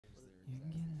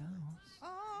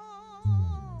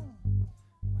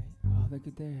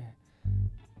record there.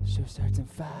 Show starts in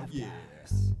 5,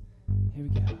 guys. Here we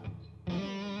go.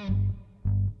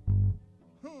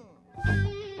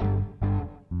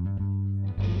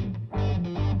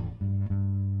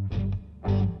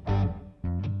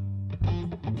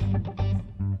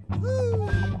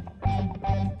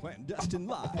 Plant Destine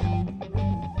live.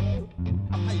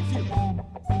 How you feeling?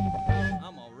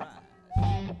 I'm all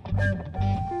right.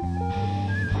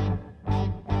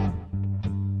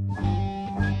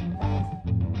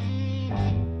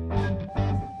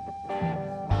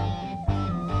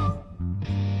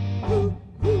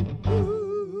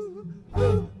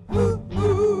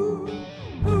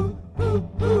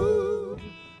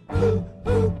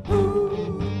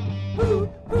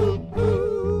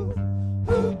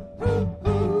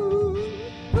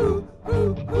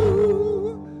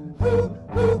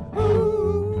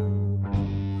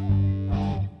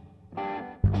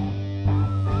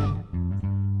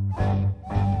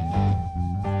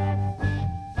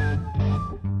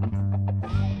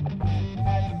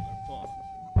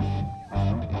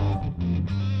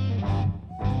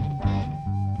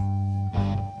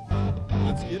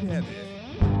 Let's get heavy.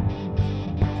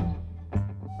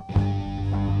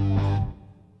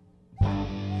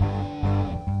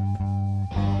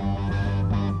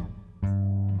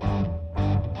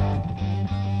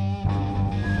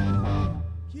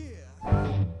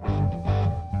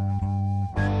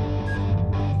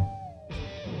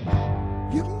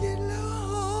 You can get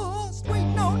lost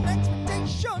waiting on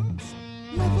expectations,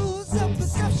 levels of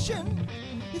perception.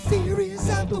 Your theories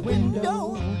out the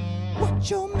window. Watch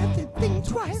your method, think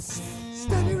twice.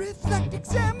 Study, reflect,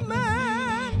 examine.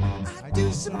 I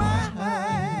do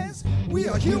surmise we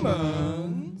are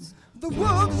humans. The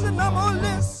world is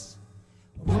anomalous.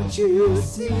 What you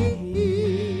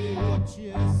see, What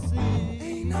you see.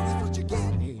 ain't always what you get.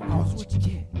 Ain't always what you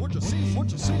get. What you see.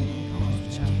 What you see. Always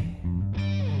what you get.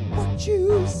 What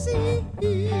you see,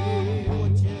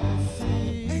 What you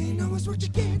see. ain't always what you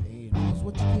get. Ain't always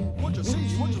what you get. What you see.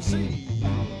 What you see.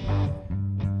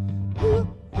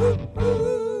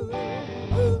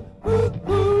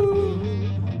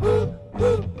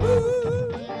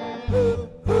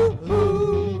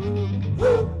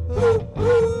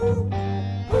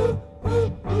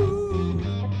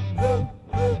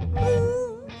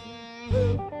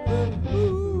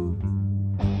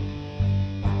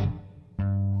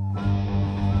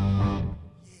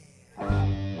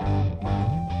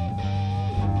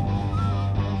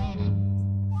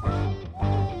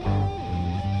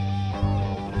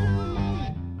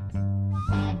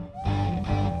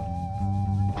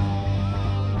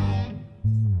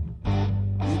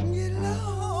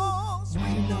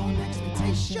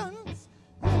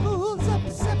 Levels of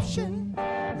perception,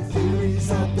 the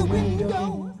theories out the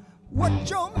window. Watch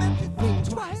your method, think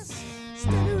twice.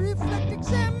 Steady, reflect,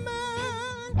 examine.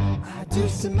 I do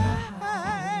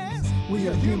surmise We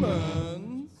are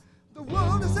humans. the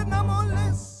world is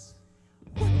anomalous.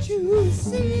 What you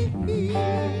see,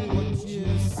 What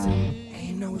you see.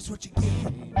 ain't always what you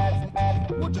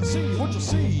get. What you see. What you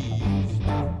see.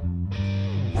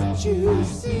 What you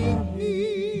see,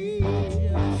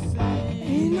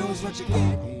 ain't always what you get.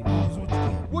 Ain't always what you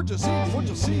get. What you see. What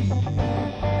you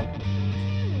see.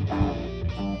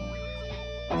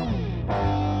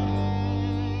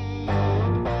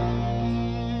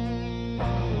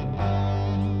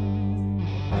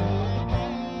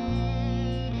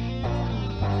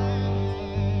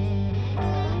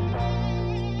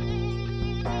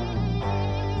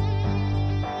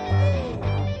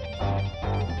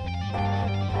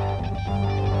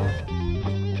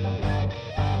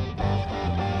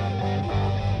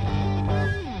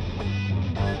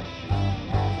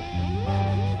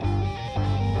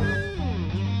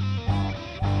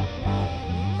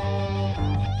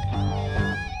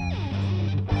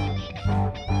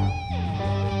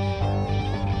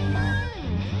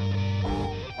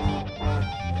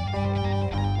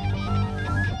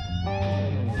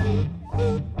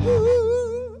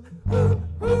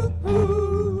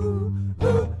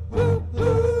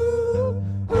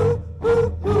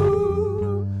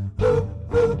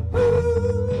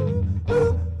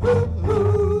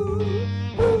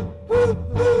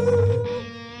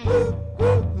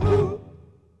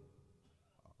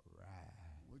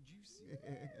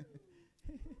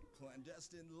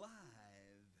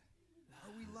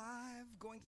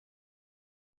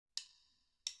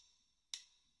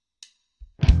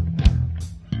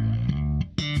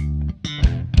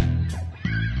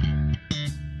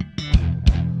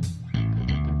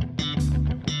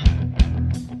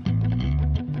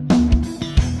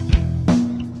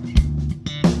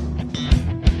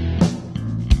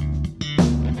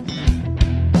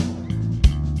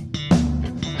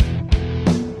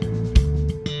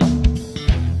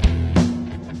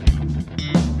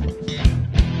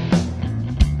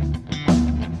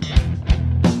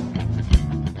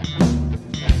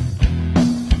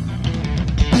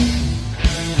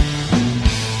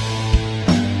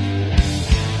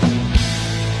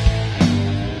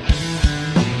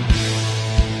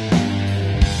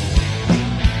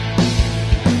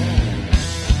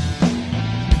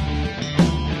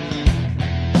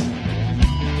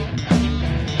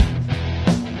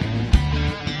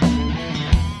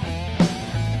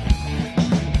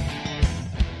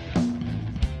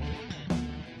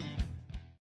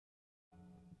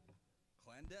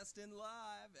 Destine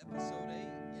Live, episode 8,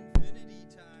 Infinity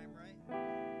Time, right? We're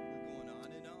going on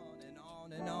and on and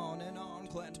on and on and on.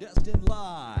 Clandestine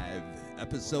Live,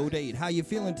 episode 8. How you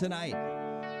feeling tonight?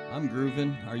 I'm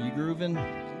grooving. Are you grooving?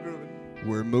 I'm grooving.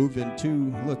 We're moving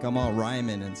too. Look, I'm all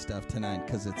rhyming and stuff tonight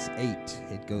because it's 8.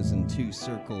 It goes in 2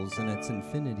 circles and it's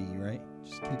infinity, right?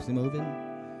 Just keeps it moving.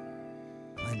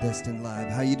 Clandestine Live.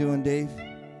 How you doing, Dave?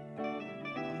 I'm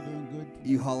doing good.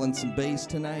 You hauling some bass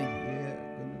tonight? Yeah.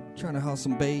 Trying to haul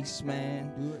some bass,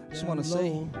 man. Do it. Just want to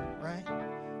say, right?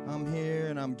 I'm here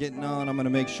and I'm getting on. I'm going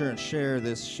to make sure and share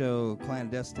this show,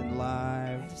 Clandestine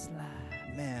Live.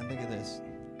 Man, look at this.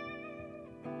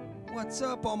 What's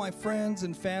up, all my friends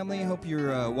and family? Hope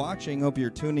you're watching. Hope you're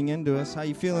tuning in to us. How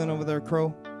you feeling over there,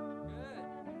 Crow?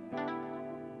 Good.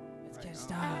 Let's get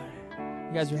started.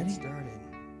 You guys ready? Get started.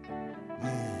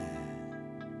 Yeah.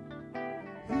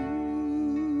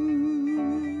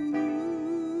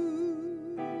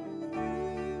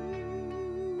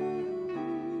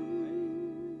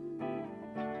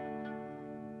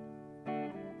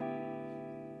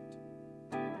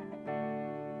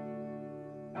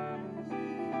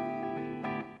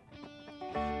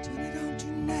 Turn it on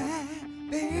tonight,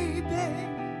 baby.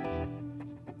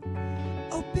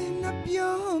 Open up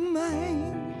your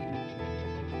mind.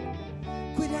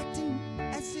 Quit acting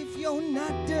as if you're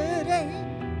not dirty.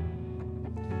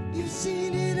 You've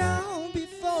seen it all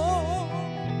before.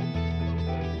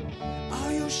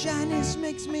 All your shyness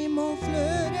makes me more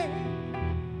flirty.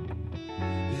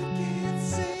 You can't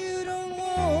say you don't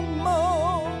want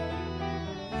more.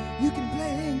 You can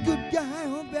play good guy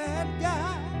or bad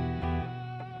guy.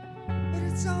 But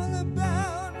it's all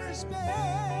about respect.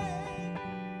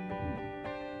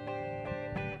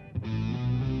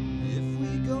 If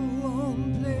we go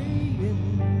on playing,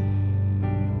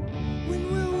 when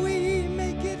will we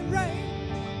make it right?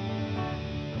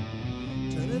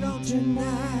 Turn it on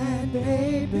tonight,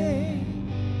 baby.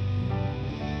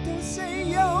 Don't say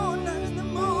you're not in the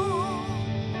mood.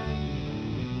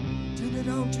 Turn it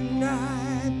on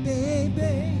tonight,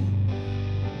 baby.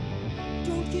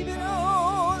 Don't keep it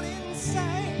all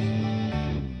inside.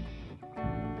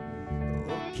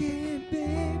 Okay,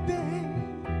 baby.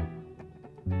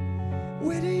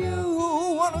 Where do you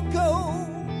wanna go?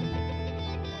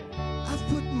 I've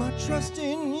put my trust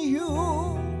in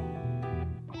you.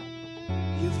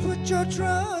 You've put your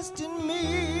trust in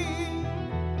me.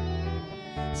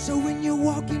 So when you're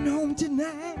walking home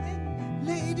tonight,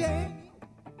 lady,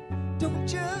 don't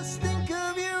just think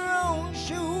of your own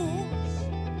shoes.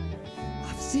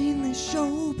 I've seen this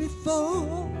show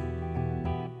before.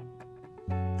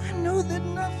 I know that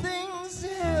nothing's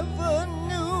ever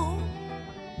new.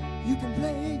 You can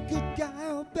play good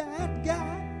guy or bad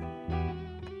guy,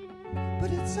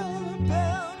 but it's all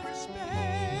about respect.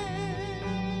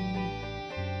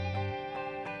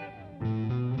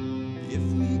 If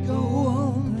we go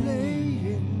on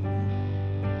playing,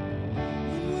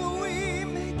 when will we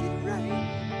make it right?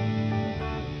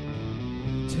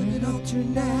 Turn it on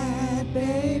tonight,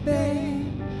 baby.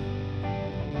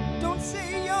 Don't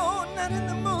say you're not in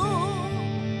the mood.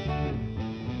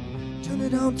 Turn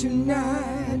it on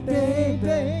tonight,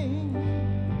 baby.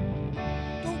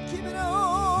 Don't keep it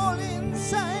all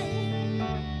inside.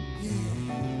 Yeah.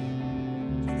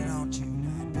 Turn it on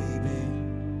tonight, baby.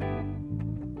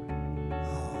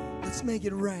 Oh, let's make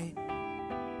it right.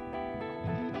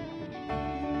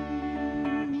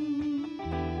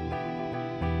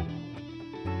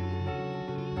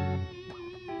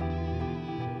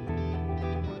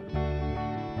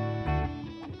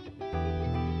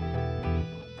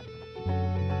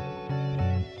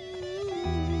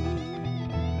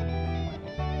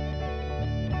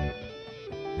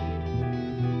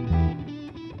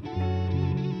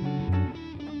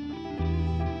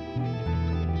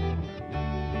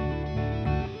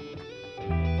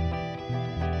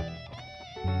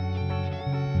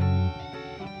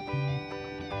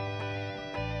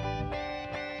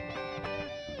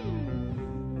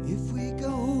 If we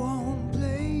go on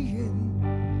playing,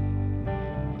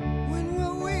 when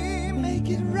will we make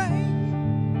it right?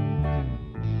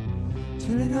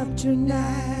 Turn it up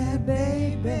tonight,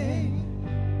 baby.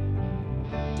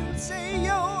 Don't say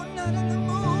you're not in the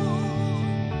mood.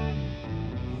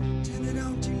 Turn it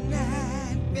on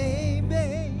tonight,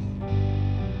 baby.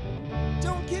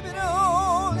 Don't keep it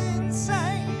all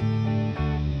inside.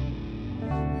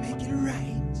 Make it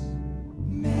right.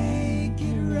 Make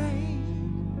it right.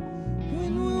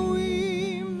 When will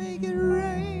we make it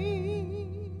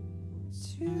right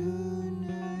tonight?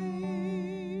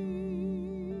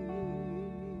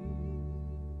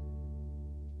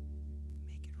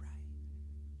 Make it right.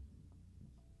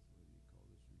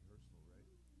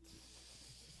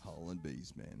 Alan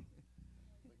Bass, man.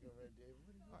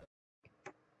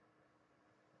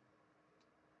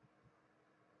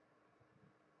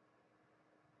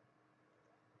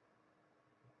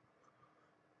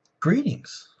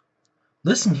 Greetings.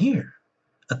 Listen here.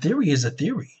 A theory is a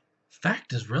theory.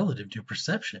 Fact is relative to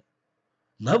perception.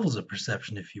 Levels of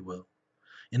perception, if you will.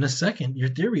 In a second, your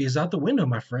theory is out the window,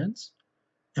 my friends.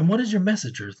 And what is your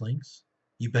message, Earthlings?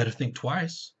 You better think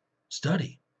twice.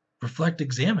 Study. Reflect,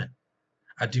 examine.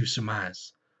 I do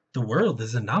surmise. The world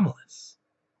is anomalous.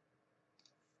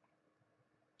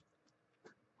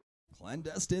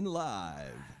 Clandestine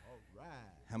Live. All right.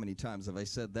 How many times have I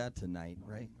said that tonight,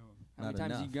 right? How many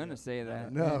times are you gonna say that?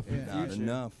 Enough. Not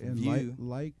enough. And View,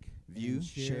 view, and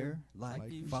share, like,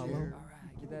 You follow. share. All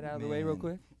right, get that out of the way real Man.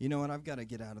 quick. You know what? I've got to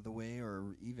get out of the way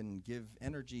or even give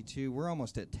energy to. We're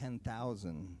almost at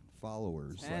 10,000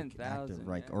 followers. 10,000,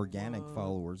 like yeah. organic Whoa.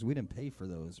 followers. We didn't pay for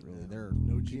those, really. Yeah. They're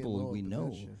No people GMO we up in know.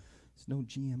 that shit. It's no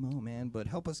GMO, man. But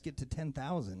help us get to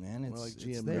 10,000, man. It's, More like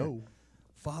it's there. GMO.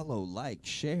 Follow, like,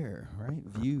 share, right?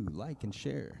 View, like, and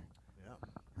share. Yeah.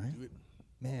 Right? Do it.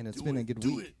 Man, it's Do been a it. good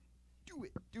Do week. it. Do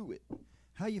it. Do it.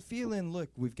 How you feeling? Look,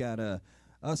 we've got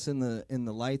us in the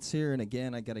lights here, and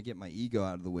again, I got to get my ego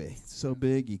out of the way. It's so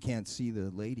big, you can't see the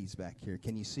ladies back here.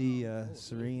 Can you see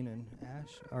Serene and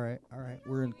Ash? All right.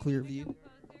 We're in clear view.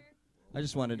 I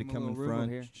just wanted to Give 'em a come in little room over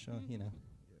front, here. show, you know.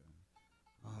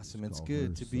 Awesome. It's call good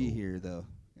her to be soul. here, though.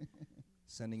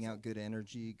 Sending out good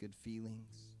energy, good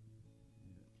feelings.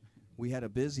 We had a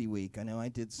busy week. I know I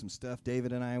did some stuff.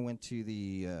 David and I went to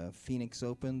the Phoenix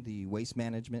Open, the Waste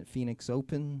Management Phoenix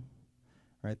Open.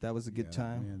 Right, that was a good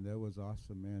time. Man, that was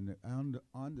awesome, man.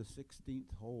 On the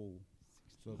 16th hole.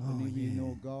 So if Oh, any of you know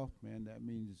yeah. golf, man, that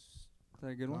means Is that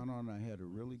a good one? count on I had a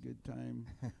really good time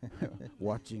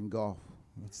watching golf.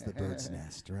 It's the bird's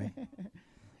nest, right?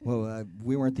 Well,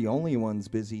 we weren't the only ones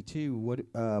busy, too. What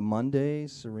Monday,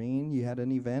 Serene, you had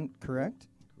an event, correct?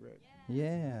 Correct.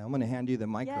 Yeah, I'm going to hand you the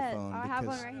microphone. I have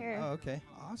one right here. Oh, okay,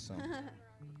 awesome.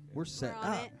 We're set We're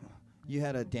on up. it. You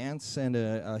had a dance and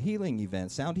a healing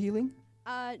event, sound healing?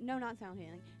 No, not sound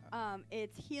healing.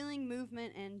 It's healing,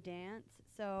 movement, and dance.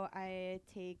 So I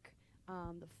take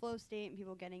the flow state and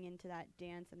people getting into that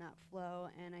dance and that flow,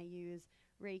 and I use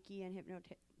Reiki and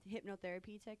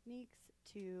hypnotherapy techniques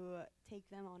to take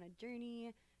them on a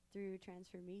journey through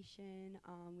transformation.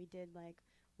 We did like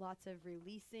lots of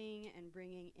releasing and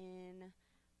bringing in.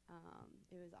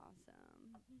 It was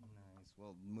awesome. Nice.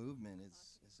 Well, movement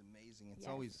is amazing. It's Yes,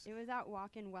 always it was at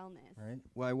Walk-In Wellness. right.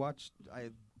 Well, I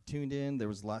tuned in. There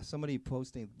was somebody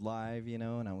posting live, you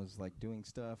know, and I was like doing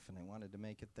stuff, and I wanted to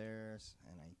make it there,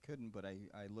 and I couldn't, but I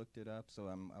looked it up, so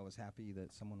I was happy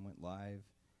that someone went live.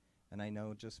 And I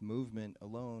know just movement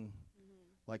alone,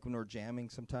 like when we're jamming,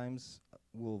 sometimes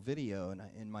we'll video, and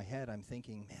in my head I'm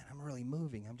thinking, man, I'm really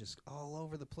moving. I'm just all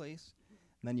over the place.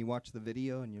 And then you watch the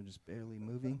video, and you're just barely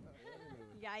moving.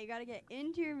 Yeah, you got to get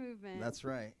into your movement. That's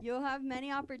right. You'll have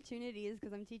many opportunities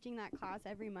because I'm teaching that class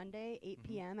every Monday, 8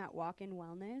 p.m. at Walk-In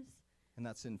Wellness, And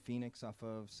that's in Phoenix off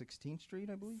of 16th Street,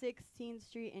 I believe. 16th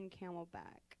Street in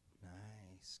Camelback.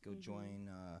 Nice. Go join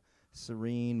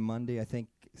Serene Monday. I think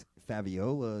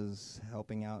Fabiola's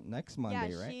helping out next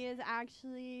Monday, yeah, right? she is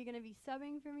actually going to be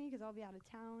subbing for me because I'll be out of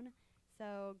town.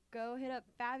 So go hit up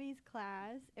Fabi's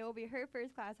class. It will be her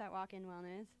first class at Walk-In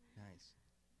Wellness. Nice.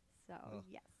 So, Oh.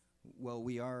 yes. Well,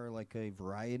 we are like a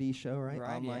variety show, right?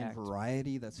 Variety Online act.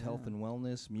 variety. That's health Yeah. and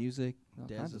wellness, music. All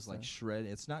Des kinds is of like stuff. shred.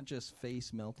 It's not just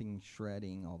face melting,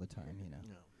 shredding all the time. You know,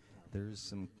 No. there's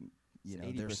some, you It's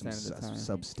know, there's some 80% of the time.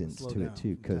 substance Slow to down it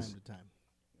too. from Because time to time.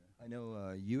 I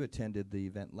know you attended the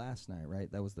event last night,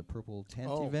 right? That was the Purple Tent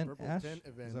Oh, event. Purple Ash, Tent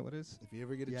is event. that what it is? If you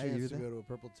ever get a Yeah, you chance to there? go to a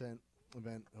Purple Tent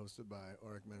event hosted by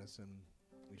Auric Medicine,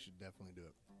 you should definitely do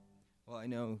it. Well, I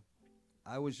know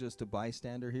I was just a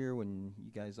bystander here when you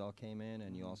guys all came in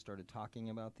and you all started talking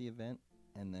about the event,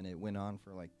 and then it went on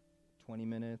for like 20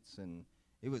 minutes, and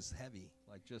it was heavy,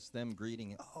 like just them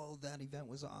greeting, oh, that event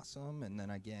was awesome, and then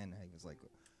again, I was like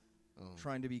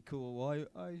trying to be cool. Well,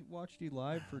 I watched you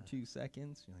live for 2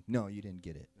 seconds. You're like, no, you didn't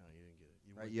get it. No, you didn't get it.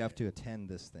 Right? weren't You have there. to attend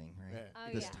this thing, right? Yeah.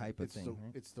 Oh, This yeah. type of It's thing, the,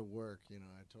 right? it's the work, you know.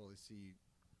 I totally see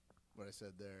what I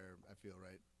said there. I feel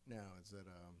right now is that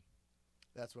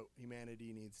that's what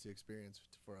humanity needs to experience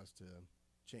for us to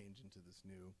change into this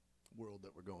new world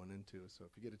that we're going into. So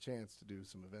if you get a chance to do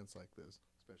some events like this,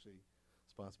 especially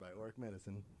sponsored by Auric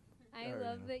Medicine, I or,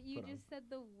 love you know, that you put on. just said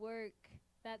the work.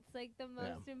 That's like the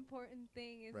Yeah. most important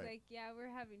thing. Is Right. like, yeah, we're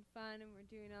having fun and we're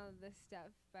doing all of this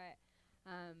stuff, but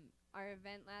our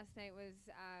event last night was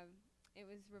it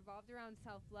was revolved around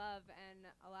self-love, and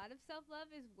a lot of self-love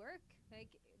is work. Like,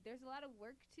 there's a lot of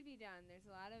work to be done. There's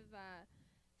a lot of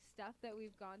stuff that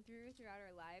we've gone through throughout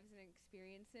our lives and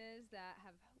experiences that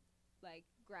have like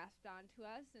grasped onto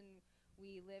us, and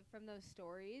we live from those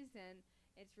stories, and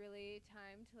it's really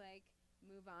time to like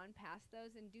move on past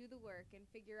those and do the work and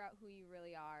figure out who you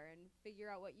really are and figure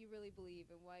out what you really believe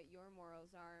and what your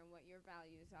morals are and what your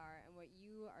values are and what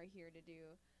you are here to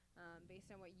do, based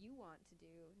on what you want to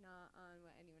do, not on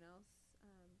what anyone else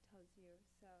tells you.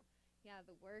 So yeah,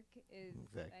 the work is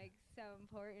like so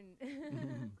important.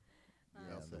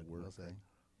 Well said. Well said.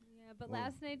 Yeah, but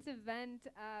last night's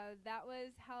event, that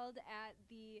was held at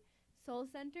the Soul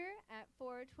Center at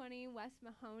 420 West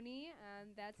Mahoney.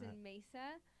 That's in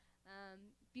Mesa.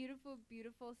 Beautiful,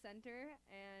 beautiful center,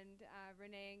 and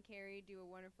Renee and Carrie do a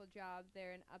wonderful job.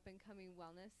 They're an up-and-coming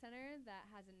wellness center that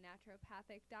has a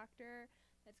naturopathic doctor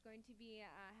that's going to be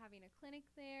having a clinic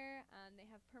there.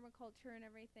 They have permaculture and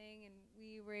everything, and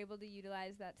we were able to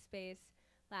utilize that space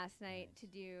last night to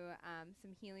do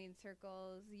some healing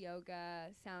circles, yoga,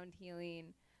 sound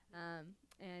healing,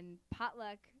 and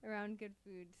potluck around good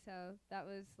food. So that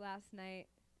was last night.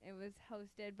 It was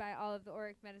hosted by all of the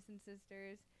Auric Medicine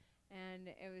Sisters, and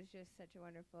it was just such a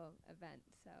wonderful event.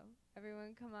 So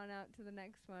everyone come on out to the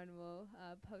next one. We'll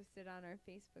post it on our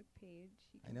Facebook page.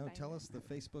 I know. Tell us the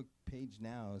Facebook page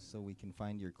now so we can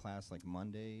find your class like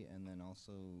Monday, and then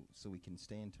also so we can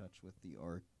stay in touch with the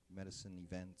Auric Medicine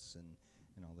events and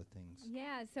all the things.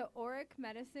 Yeah, so Auric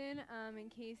Medicine, in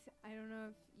case, I don't know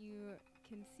if you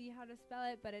can see how to spell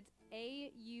it, but it's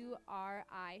AURIC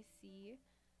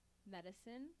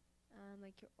Medicine,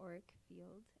 like your auric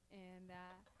field. And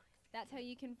that's how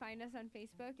you can find us on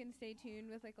Facebook and stay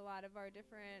tuned with like a lot of our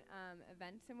different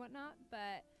events and whatnot.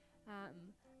 But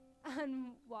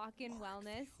on Walk-In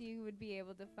Wellness, you would be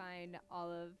able to find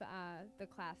all of the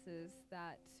classes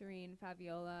that Serene,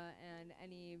 Fabiola, and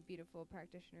any beautiful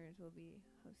practitioners will be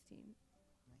hosting.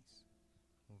 Nice.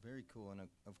 Well, very cool. And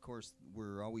of course,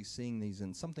 we're always seeing these.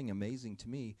 And something amazing to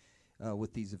me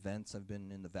with these events, I've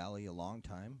been in the Valley a long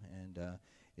time, and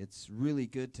it's really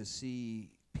good to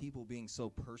see people being so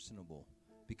personable.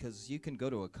 Because you can go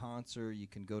to a concert, you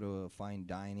can go to a fine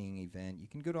dining event, you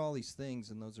can go to all these things,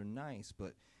 and those are nice,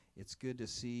 but it's good to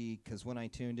see, because when I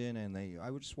tuned in and I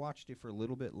just watched it for a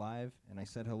little bit live, and I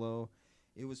said hello,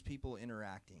 it was people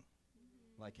interacting,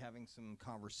 like having some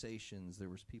conversations. There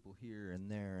was people here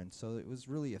and there, and so it was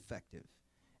really effective.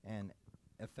 And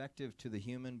effective to the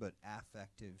human, but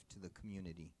affective to the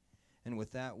community. And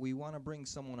with that, we want to bring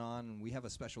someone on, and we have a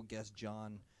special guest,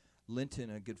 Jon Linton,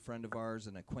 a good friend of ours,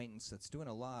 an acquaintance that's doing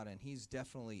a lot, and he's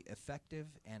definitely effective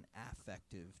and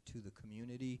affective to the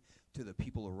community, to the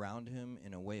people around him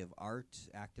in a way of art,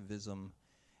 activism,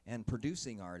 and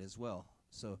producing art as well.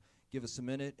 So give us a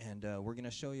minute, and we're going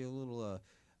to show you a little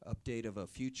update of a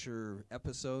future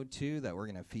episode, too, that we're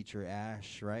going to feature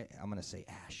Ash, right? I'm going to say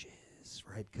Ashes,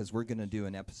 right? Because we're going to do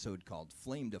an episode called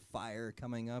Flame to Fire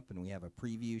coming up, and we have a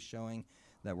preview showing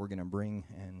that we're going to bring.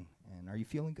 And are you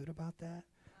feeling good about that?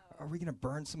 Are we gonna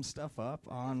burn some stuff up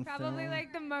on Probably film?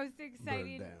 like the most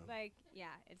exciting. Like, yeah,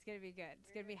 it's gonna be good.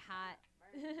 It's gonna be hot.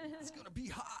 It's gonna be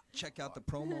hot. Check out the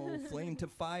promo, Flame to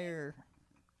Fire.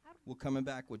 We're coming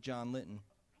back with Jon Linton.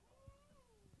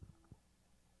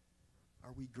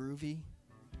 Are we groovy?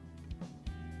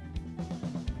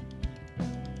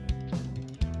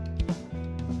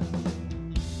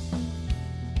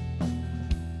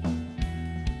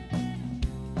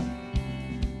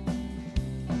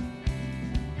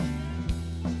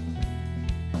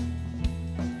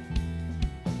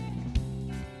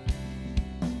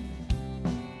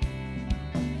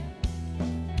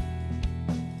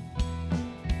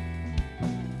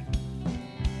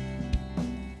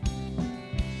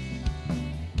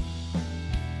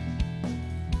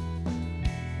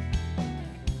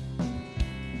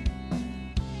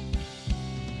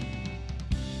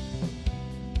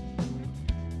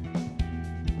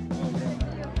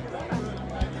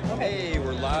 Hey,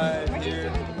 we're live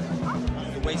here.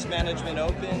 The Waste Management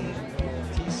Open,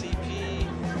 TCP.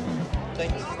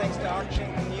 Thanks to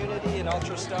Auction Community and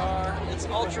UltraStar. It's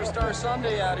UltraStar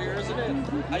Sunday out here, isn't it?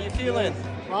 How you feeling?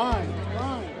 Fine. Right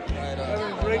on.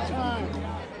 Having a great time.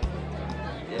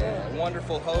 Yeah,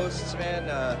 wonderful hosts, man.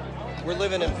 We're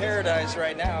living in paradise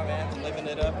right now, man. Living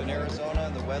it up in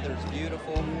Arizona. The weather's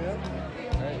beautiful.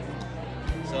 Right.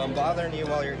 So I'm bothering you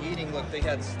while you're eating. Look, they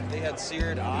had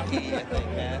seared ahi, I think,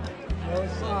 man. That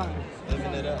was fun.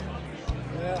 Living it up.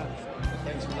 Yeah.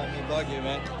 Thanks for letting me bug you,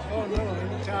 man. Oh, no,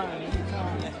 anytime.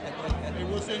 Hey,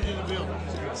 we'll send you the bill.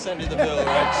 Send you the bill,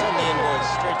 right? Send the invoice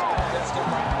straight to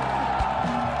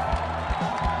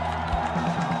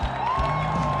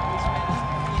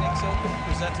Phoenix Open,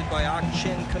 presented by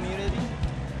Auction Community.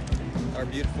 our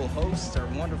beautiful hosts, our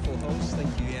wonderful hosts. Thank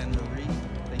you, Anne-Marie.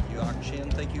 Thank you,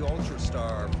 Akshin. Thank you,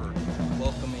 Ultrastar, for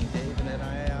welcoming David and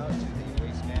I out to the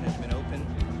Waste Management Open.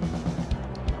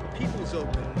 People's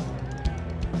Open.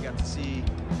 We got to see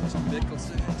Mr.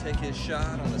 Mickelson take his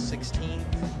shot on the 16th.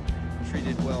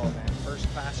 Treated well, man. First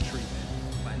class treatment.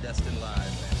 Clandestine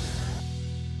Live, man.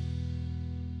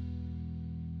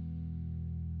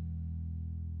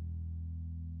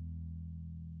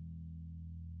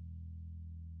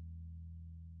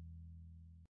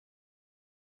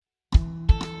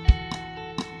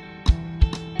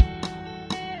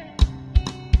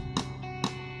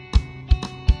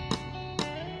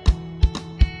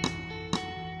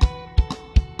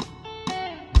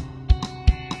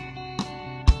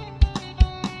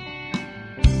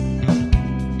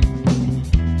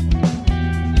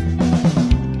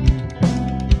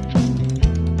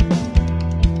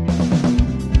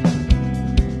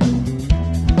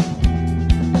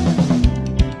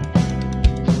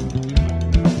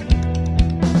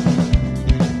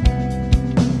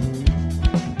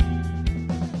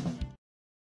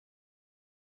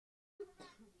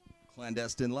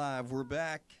 Clandestine Live, we're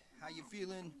back. How you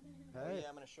feeling? Hey. Oh, yeah,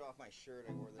 I'm gonna show off my shirt.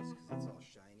 I wore this because it's all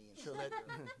shiny and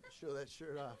Show that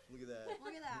shirt off. Look at that.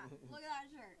 Look at that. Look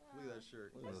at that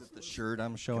shirt. Look at that shirt. Is it the shirt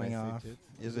I'm showing Can I see off? tits?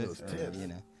 Is Those it? tits. You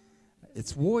know,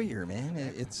 it's Warrior, man.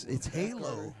 It's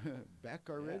Halo. Back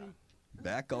already?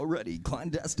 Back already.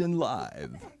 Clandestine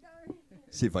Live.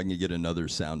 See if I can get another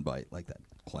sound bite like that.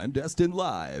 Clandestine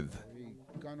Live.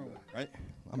 Right?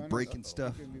 I'm breaking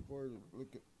stuff.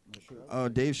 Oh,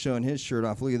 Dave's showing his shirt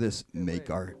off. Look at this. Make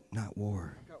art, not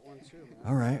war.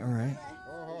 All right, all right.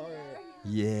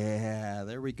 Yeah,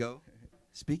 there we go.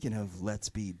 Speaking of let's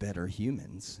be better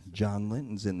humans, Jon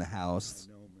Linton's in the house.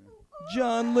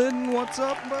 Jon Linton, what's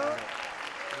up, bro?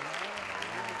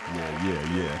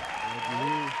 Yeah.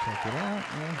 Check it out,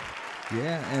 man.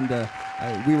 Yeah,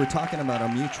 and we were talking about a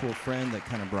mutual friend that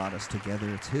kind of brought us together.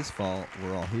 It's his fault.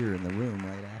 We're all here in the room,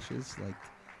 right, Ashes? Like,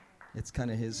 it's kind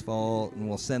of his fault, and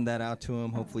we'll send that out to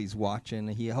him. Hopefully he's watching.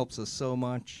 He helps us so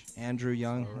much. Andrew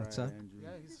Young, what's up? Yeah,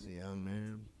 he's a young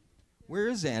man. Where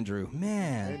is Andrew?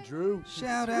 Man. Andrew.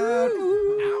 Shout out.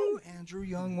 Ow. Andrew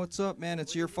Young, what's up, man?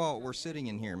 It's your fault. We're sitting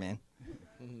in here, man.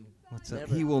 What's up?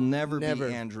 Never. He will never be Never.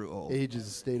 Andrew old. Age is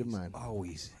a state of mind.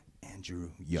 Always Andrew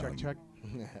Young. Check.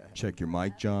 Check your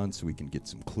mic, John, so we can get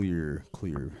some clear.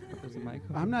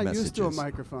 I'm not used to a messages.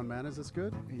 microphone, man. Is this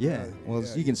good? Yeah, well,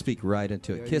 you can speak right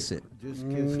into it. Kiss it. Just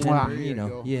kiss it. Mwah. There You know,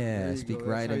 go. yeah, There you speak go.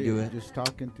 right That's how into you- it. Just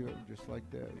talking to it, just like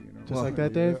that, you know. Just like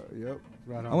that, Dave? Yep.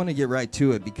 Right on. I want to get right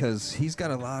to it because he's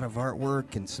got a lot of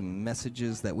artwork and some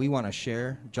messages that we want to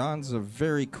share. John's a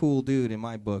very cool dude in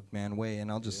my book, man,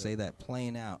 and I'll just say that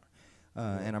plain out.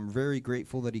 And I'm very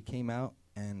grateful that he came out,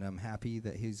 and I'm happy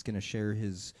that he's going to share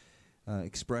his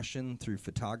expression through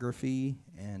photography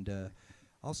and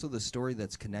also the story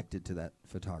that's connected to that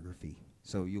photography.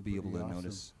 So you'll be able to Pretty awesome.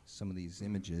 notice some of these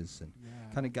images and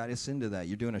kind of guide us into that.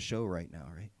 You're doing a show right now,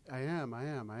 right? I am.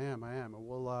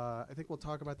 Well, I think we'll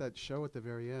talk about that show at the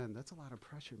very end. That's a lot of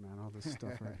pressure, man, all this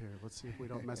stuff right here. Let's see if we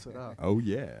don't mess it up. Oh,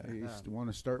 yeah. Hey, you want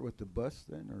to start with the bus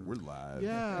then? Or? We're live.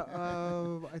 Yeah,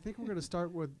 I think we're going to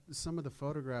start with some of the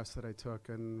photographs that I took,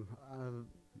 and I'm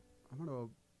going to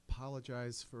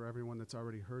apologize for everyone that's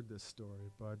already heard this story,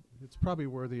 but it's probably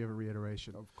worthy of a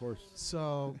reiteration. Of course.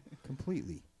 So,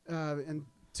 Completely. in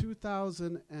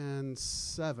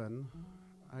 2007,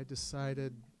 I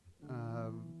decided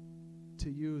to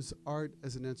use art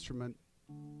as an instrument,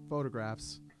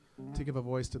 photographs, to give a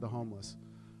voice to the homeless.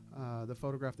 The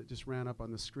photograph that just ran up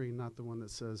on the screen, not the one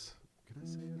that says, can I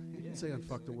say it? You can say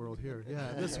unfuck the world here.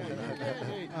 Yeah, this one.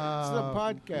 It's the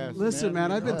podcast. Listen,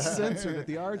 man, I've been censored. At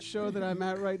the art show that I'm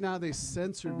at right now, they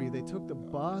censored me. They took the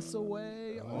bus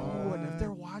away. Oh, and if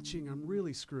they're watching, I'm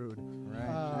really screwed.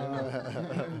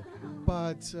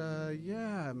 But,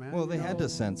 yeah, man. Well, they you had know, to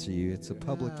censor you. It's a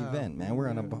public Yeah. event, man. We're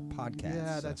on a podcast.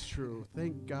 Yeah, so- that's true.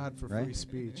 Thank God for Right? free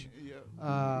speech.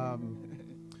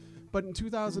 But in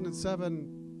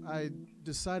 2007, I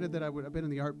decided that I've been in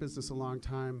the art business a long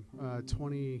time,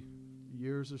 20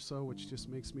 years or so, which just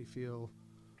makes me feel,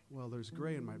 well, there's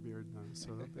gray in my beard now,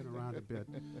 so I've been around a bit.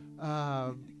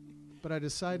 But I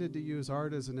decided to use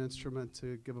art as an instrument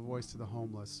to give a voice to the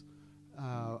homeless.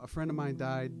 A friend of mine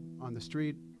died on the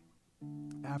street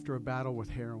after a battle with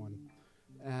heroin.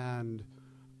 And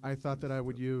I thought that I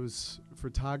would use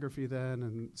photography then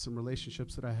and some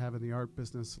relationships that I have in the art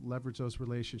business, leverage those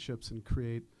relationships and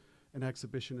create an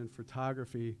exhibition in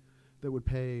photography that would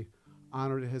pay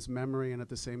honor to his memory and at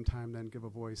the same time then give a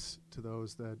voice to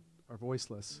those that are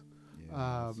voiceless.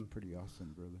 That's pretty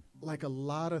awesome, brother. Like a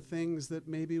lot of things that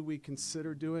maybe we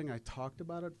consider doing, I talked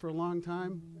about it for a long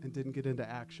time and didn't get into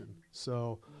action.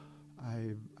 So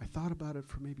I thought about it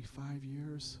for maybe 5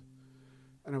 years.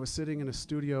 And I was sitting in a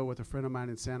studio with a friend of mine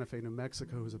in Santa Fe, New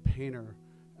Mexico, who's a painter.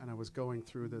 And I was going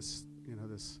through this,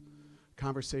 this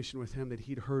conversation with him that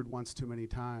he'd heard one too many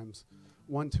times,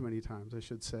 I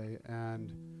should say.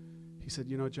 And he said,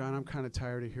 John, I'm kind of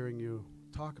tired of hearing you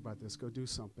talk about this. Go do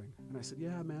something. And I said,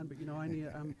 yeah, man, but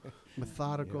I'm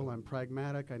methodical. I'm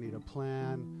pragmatic. I need a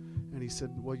plan. And he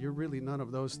said, well, you're really none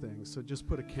of those things. So just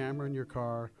put a camera in your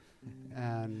car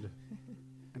and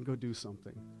go do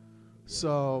something.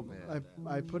 So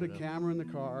I put a camera in the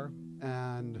car,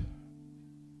 and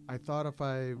I thought if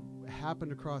I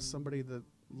happened across somebody that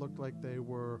looked like they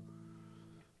were,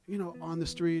 on the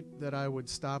street, that I would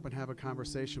stop and have a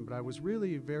conversation. But I was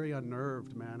really very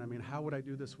unnerved, man. I mean, how would I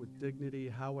do this with dignity?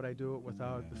 How would I do it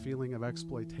without the feeling of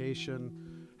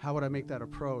exploitation? How would I make that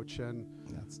approach? And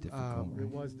that's difficult. It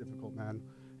was difficult, man.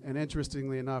 And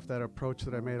interestingly enough, that approach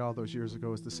that I made all those years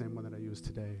ago is the same one that I use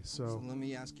today. So let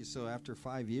me ask you, so after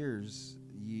 5 years,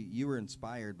 you were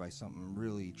inspired by something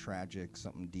really tragic,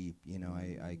 something deep.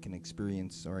 I can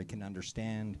experience, or I can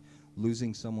understand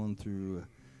losing someone through,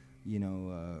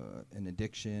 an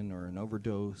addiction or an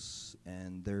overdose,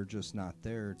 and they're just not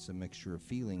there. It's a mixture of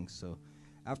feelings. So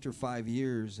after 5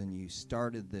 years and you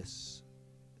started this,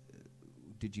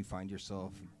 did you find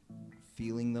yourself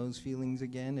feeling those feelings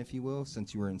again, if you will,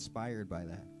 since you were inspired by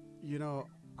that?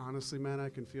 Honestly, man, I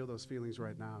can feel those feelings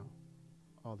right now,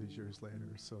 all these years later.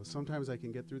 So sometimes I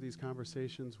can get through these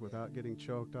conversations without getting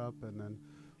choked up, and then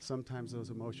sometimes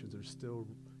those emotions are still,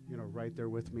 right there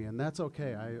with me, and that's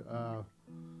okay.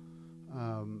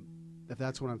 If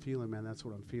that's what I'm feeling, man, that's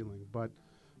what I'm feeling. But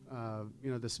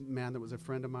this man that was a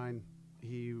friend of mine,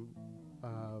 he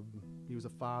was a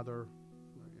father,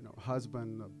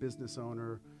 husband, a business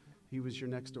owner. He was your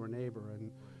next door neighbor,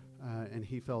 and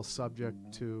he fell subject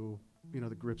to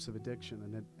the grips of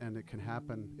addiction, and it can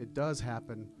happen. It does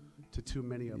happen to too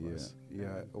many of us.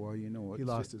 Yeah. Well, what he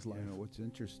lost his life. What's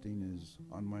interesting is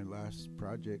on my last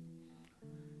project,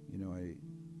 I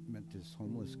met this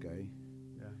homeless guy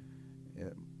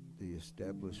at the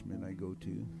establishment I go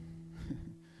to,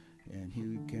 and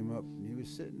he came up and he was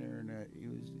sitting there, and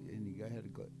the guy had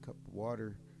a cup of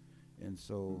water, and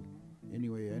so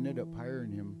anyway, I ended up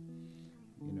hiring him,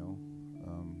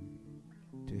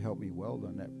 to help me weld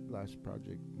on that last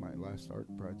project, my last art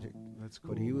project. That's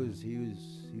cool. But he was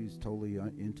totally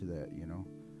into that,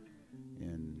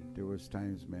 and there was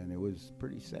times, man, it was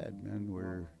pretty sad, man,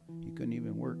 where he couldn't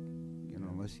even work,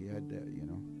 unless he had that,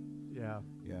 Yeah.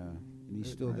 Yeah, and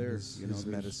he's still there. His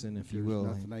medicine, if you will.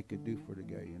 There's nothing I could do for the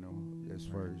guy, as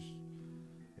far as,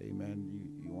 hey, man,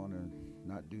 you want to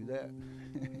not do that?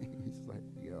 He's like,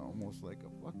 almost like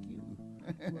a fuck you.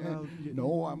 Well,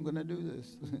 no, I'm gonna do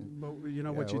this. But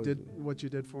what you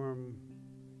did for him,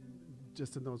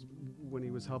 just in those when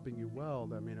he was helping you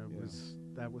weld. I mean,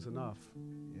 that was enough.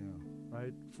 Yeah.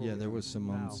 Right. There was some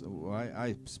moments.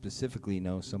 I specifically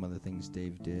know some of the things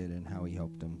Dave did and how he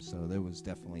helped him. So there was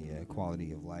definitely a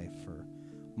quality of life for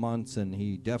months, and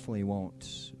he definitely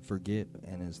won't forget.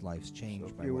 And his life's changed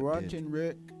So by if you're what watching, did.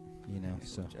 Rick.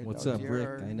 So check what's out up, JR.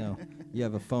 Rick? I know you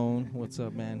have a phone. What's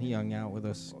up, man? He hung out with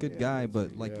us. Good guy,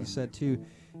 but like you said too,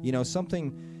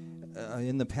 something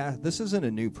in the past. This isn't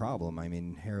a new problem. I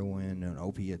mean, heroin and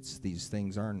opiates; these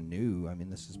things aren't new. I mean,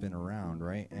 this has been around,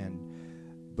 right?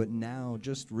 But now,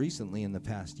 just recently, in the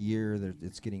past year,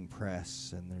 it's getting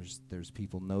press, and there's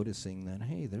people noticing that,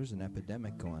 hey, there's an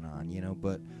epidemic going on,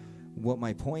 But what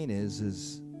my point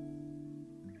is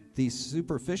the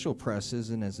superficial press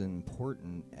isn't as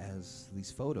important as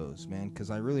these photos, man, because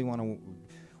I really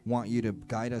want you to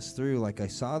guide us through. Like I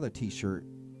saw the T-shirt,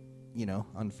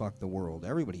 unfuck the world.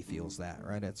 Everybody feels that,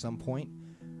 right? At some point,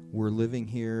 we're living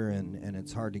here, and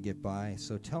it's hard to get by.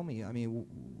 So tell me, I mean,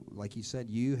 like you said,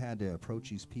 you had to approach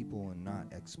these people and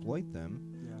not exploit them,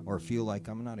 or feel like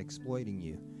I'm not exploiting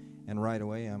you. And right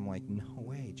away, I'm like, no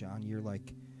way, John. You're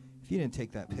like, if you didn't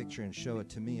take that picture and show it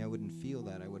to me, I wouldn't feel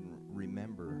that. I wouldn't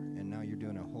remember. And now you're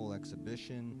doing a whole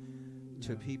exhibition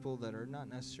to people that are not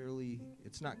necessarily,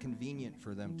 it's not convenient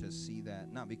for them to see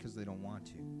that, not because they don't want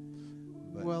to.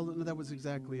 But Well, that was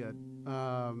exactly it.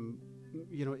 And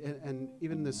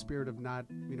even in the spirit of not,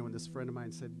 when this friend of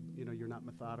mine said, you're not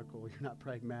methodical, you're not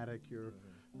pragmatic,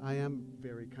 I am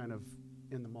very kind of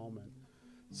in the moment.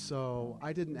 So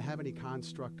I didn't have any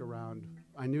construct around.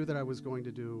 I knew that I was going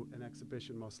to do an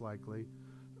exhibition, most likely.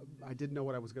 I didn't know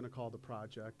what I was going to call the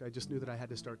project. I just knew that I had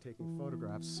to start taking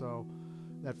photographs. So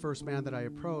that first man that I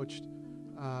approached,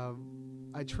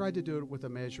 I tried to do it with a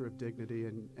measure of dignity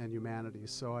and humanity.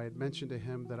 So I had mentioned to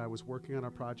him that I was working on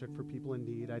a project for people in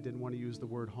need. I didn't want to use the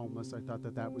word homeless. I thought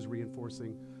that that was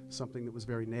reinforcing something that was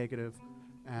very negative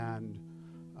and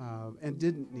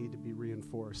didn't need to be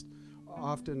reinforced.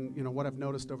 Often, what I've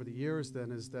noticed over the years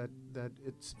then is that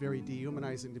it's very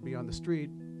dehumanizing to be on the street,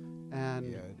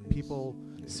 and people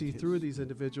see through these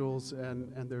individuals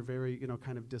and they're very,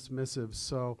 kind of dismissive.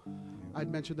 So I'd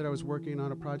mentioned that I was working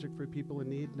on a project for people in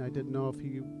need, and I didn't know if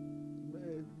he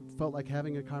felt like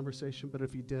having a conversation, but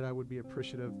if he did, I would be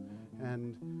appreciative.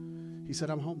 And he said,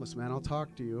 "I'm homeless, man. I'll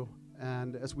talk to you."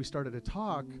 And as we started to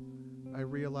talk, I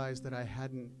realized that I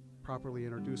hadn't properly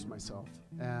introduced myself.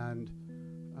 And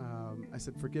I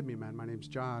said, "Forgive me, man. My name's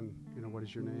John. What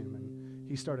is your name?" And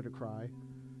he started to cry.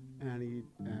 And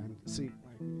see,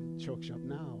 it chokes you up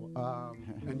now.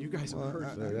 And you guys have heard,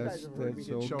 that's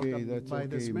choked okay. up That's by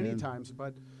this okay, many man. times,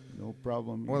 but No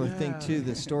problem. Well, the thing too,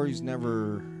 the story's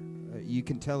never. You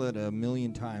can tell it a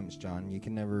million times, John. You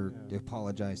can never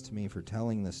apologize to me for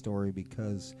telling the story,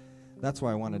 because that's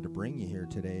why I wanted to bring you here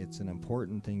today. It's an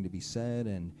important thing to be said,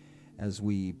 and as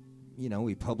we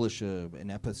publish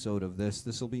an episode of this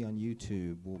will be on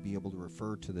YouTube. We'll be able to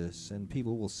refer to this, and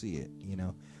people will see it.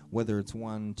 Whether it's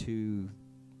 1, 2,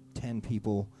 10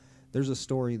 people, there's a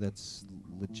story that's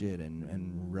legit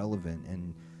and relevant.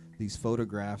 And these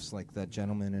photographs, like that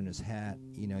gentleman in his hat,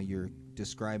 you're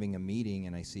describing a meeting,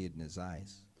 and I see it in his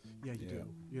eyes. Yeah, you do.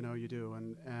 You do,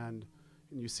 and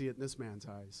you see it in this man's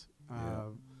eyes.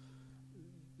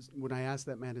 When I asked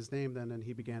that man his name, then, and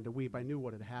he began to weep, I knew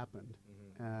what had happened.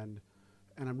 And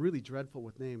I'm really dreadful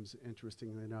with names,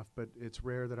 interestingly enough, but it's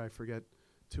rare that I forget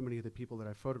too many of the people that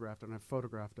I photographed, and I've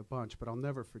photographed a bunch, but I'll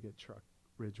never forget Chuck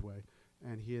Ridgway.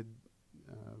 And he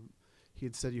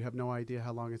had said, "You have no idea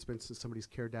how long it's been since somebody's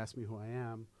cared to ask me who I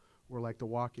am. We're like the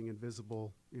walking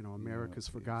invisible, America's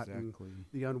forgotten, exactly.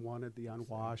 the unwanted, the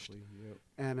unwashed." Exactly, yep.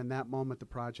 And in that moment, the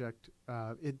project,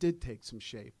 it did take some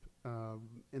shape.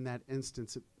 In that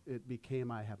instance, it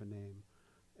became I Have a Name.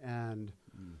 And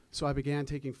so I began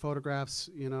taking photographs,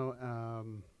 there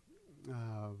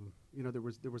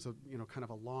was a, kind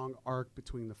of a long arc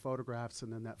between the photographs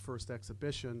and then that first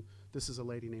exhibition. This is a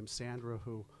lady named Sandra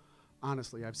who,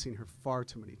 honestly, I've seen her far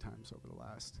too many times over the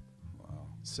last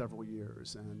several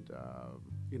years. And,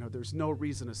 there's no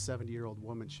reason a 70-year-old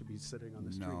woman should be sitting on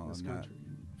the street in this country.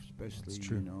 Especially, It's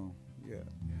true.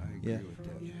 I agree with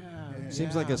that. Yeah.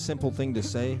 Seems like a simple thing to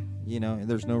say,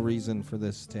 there's no reason for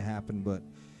this to happen, but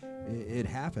it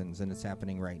happens, and it's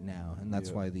happening right now. And that's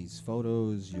why these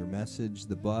photos, your message,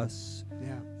 the bus,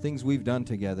 things we've done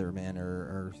together, man,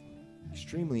 are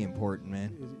extremely important,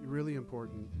 man. Really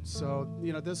important. So,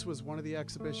 this was one of the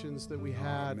exhibitions that we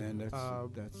had. Man,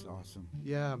 that's awesome.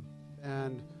 Yeah,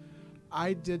 and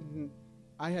I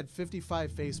had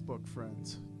 55 Facebook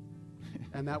friends.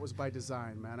 And that was by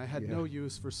design, man. I had no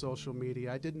use for social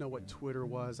media. I didn't know what Twitter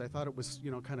was. I thought it was,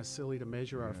 kind of silly to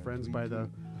measure our friends by the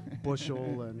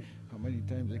bushel and how many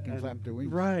times they can clap their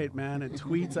wings. Right, man. And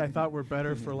tweets I thought were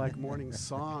better for like morning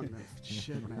song.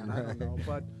 Shit, man. I don't know.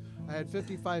 But I had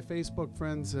 55 Facebook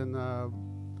friends, and a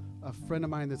friend of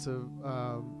mine that's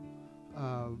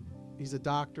he's a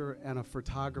doctor and a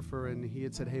photographer, and he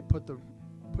had said, "Hey, put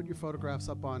your photographs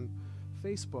up on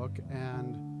Facebook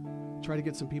and try to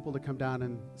get some people to come down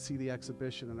and see the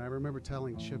exhibition." And I remember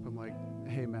telling Chip, I'm like,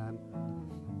 "Hey, man,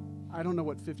 I don't know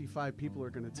what 55 people are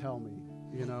going to tell me,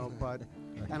 but,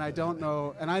 and I don't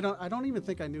know, and I don't even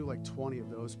think I knew like 20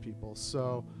 of those people."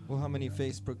 So, well, how many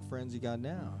Facebook friends you got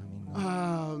now?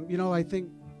 I think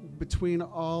between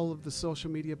all of the social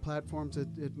media platforms,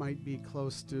 it might be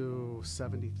close to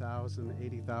 70,000,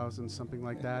 80,000, something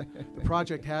like that. The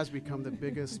project has become the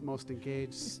biggest, most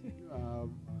engaged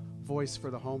voice for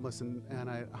the homeless, and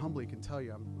I humbly can tell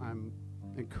you I'm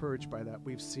encouraged by that.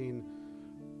 We've seen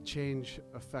change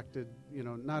affected,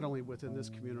 not only within this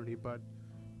community, but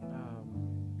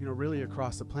really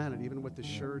across the planet. Even with the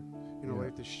shirt,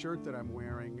 like the shirt that I'm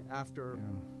wearing after.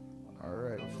 All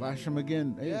right, flash them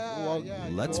again. Hey,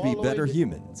 let's be better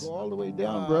humans. Go all the way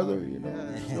down, brother.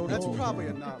 That's probably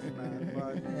enough, man.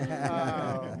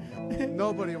 But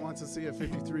nobody wants to see a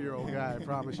 53-year-old guy, I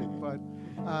promise you. But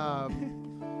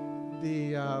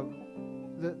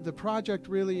the project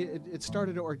really it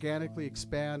started to organically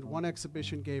expand. One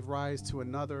exhibition gave rise to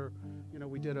another.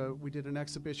 We did an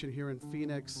exhibition here in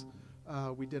Phoenix.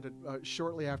 We did it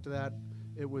shortly after that.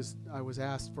 I was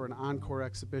asked for an encore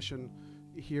exhibition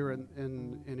here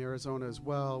in Arizona as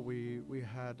well. We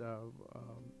had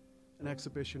an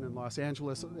exhibition in Los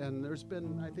Angeles, and there's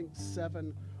been, I think,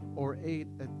 7 or 8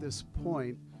 at this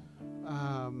point.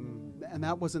 And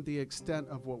that wasn't the extent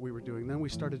of what we were doing. Then we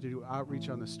started to do outreach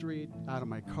on the street, out of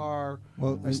my car.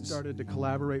 Well, I started to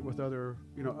collaborate with other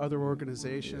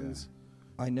organizations.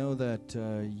 I know that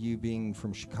you being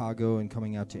from Chicago and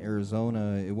coming out to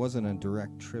Arizona, it wasn't a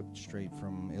direct trip straight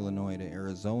from Illinois to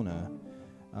Arizona.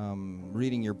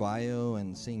 Reading your bio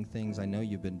and seeing things, I know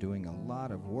you've been doing a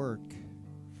lot of work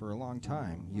for a long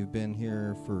time. You've been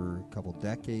here for a couple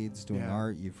decades doing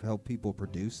art. You've helped people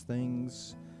produce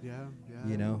things.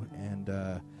 You know, and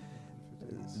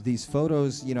these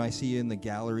photos, you know, I see you in the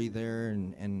gallery there,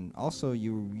 and also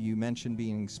you mentioned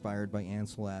being inspired by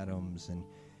Ansel Adams,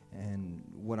 and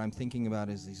what I'm thinking about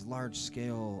is these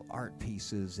large-scale art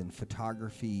pieces and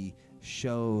photography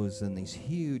shows and these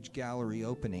huge gallery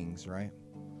openings, right?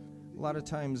 A lot of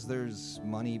times there's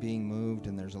money being moved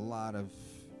and there's a lot of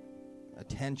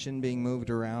attention being moved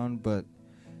around, but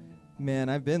man,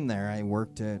 I've been there. I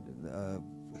worked at a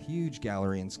huge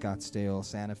gallery in Scottsdale,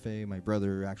 Santa Fe. My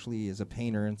brother actually is a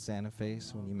painter in Santa Fe,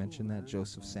 so when you mentioned that,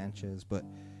 Joseph Sanchez. But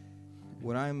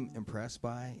what I'm impressed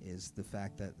by is the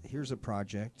fact that here's a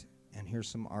project and here's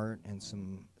some art and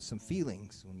some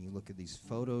feelings. When you look at these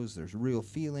photos, there's real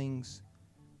feelings,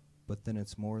 but then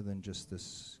it's more than just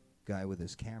this guy with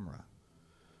his camera.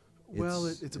 Well,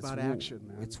 it's about action,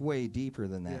 man. It's way deeper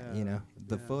than that, you know.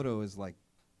 The photo is like,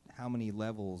 how many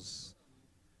levels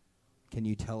can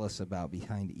you tell us about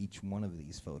behind each one of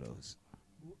these photos?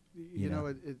 You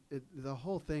know, the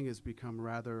whole thing has become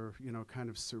rather, you know, kind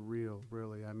of surreal,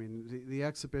 really. I mean, the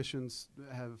exhibitions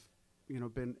have, you know,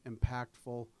 been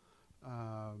impactful,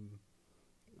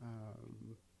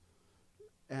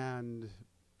 and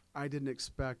I didn't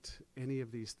expect any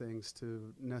of these things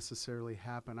to necessarily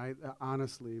happen.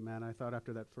 Honestly, man, I thought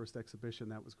after that first exhibition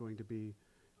that was going to be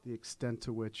the extent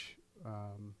to which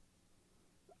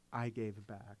I gave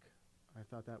back. I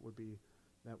thought that would be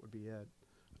it,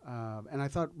 and I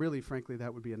thought, really, frankly,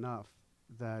 that would be enough.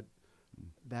 That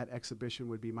exhibition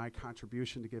would be my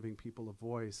contribution to giving people a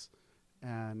voice,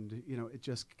 and you know, it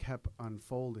just kept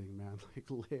unfolding, man, like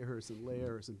layers and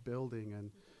layers and building,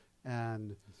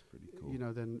 and That's pretty cool. you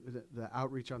know, then the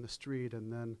outreach on the street,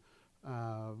 and then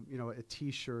you know, a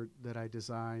T-shirt that I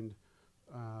designed.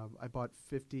 I bought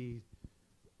 50.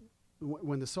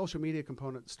 When the social media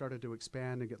component started to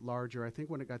expand and get larger, I think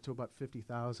when it got to about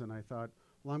 50,000, I thought,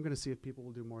 well, I'm going to see if people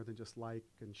will do more than just like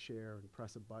and share and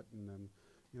press a button, and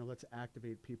you know, let's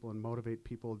activate people and motivate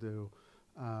people to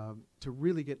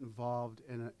really get involved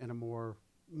in a more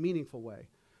meaningful way.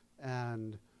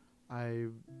 And I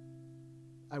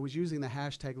was using the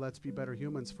hashtag Let's Be Better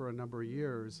Humans for a number of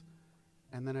years,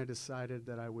 and then I decided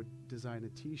that I would design a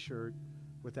T-shirt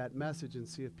with that message and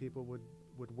see if people would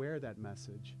wear that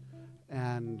message.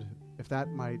 And if that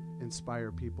might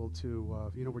inspire people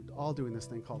to, you know, we're all doing this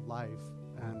thing called life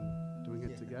and doing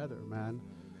it together, man.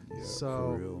 Yeah, So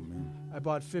for real, man. I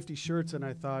bought 50 shirts, and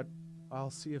I thought, I'll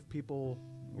see if people,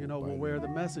 you know, will wear the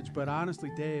message. But honestly,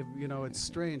 Dave, you know, it's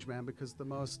strange, man, because the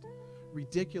most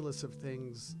ridiculous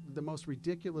things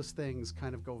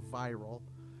kind of go viral,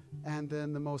 and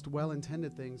then the most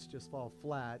well-intended things just fall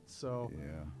flat. So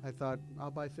I thought,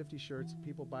 I'll buy 50 shirts.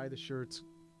 People buy the shirts.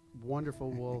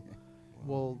 Wonderful.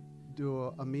 We'll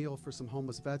do a meal for some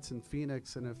homeless vets in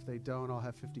Phoenix, and if they don't, I'll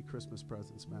have 50 Christmas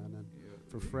presents, man, and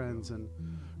for friends. And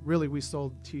really, we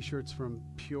sold T-shirts from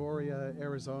Peoria,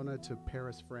 Arizona, to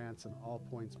Paris, France, and all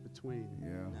points between.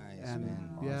 Nice, And man.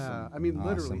 yeah, I mean,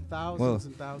 literally Awesome. thousands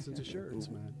and thousands of shirts,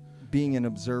 man. Being an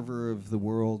observer of the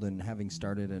world and having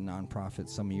started a nonprofit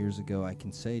some years ago, I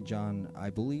can say, John,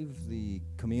 I believe the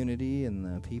community and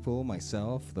the people,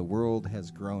 myself, the world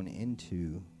has grown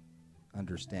into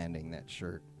understanding that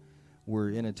shirt.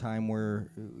 We're in a time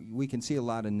where we can see a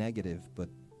lot of negative, but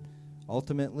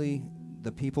ultimately,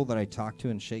 the people that I talk to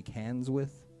and shake hands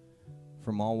with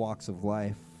from all walks of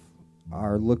life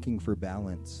are looking for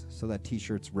balance, so that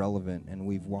T-shirt's relevant, and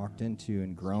we've walked into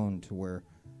and grown to where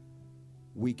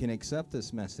we can accept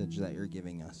this message that you're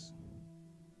giving us.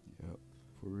 Yep,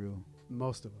 for real.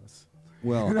 Most of us.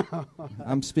 Well,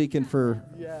 I'm speaking for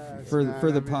Yes, man, the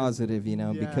I mean, positive, you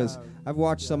know, because I've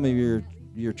watched some of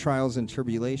your trials and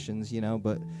tribulations, you know,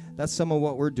 but that's some of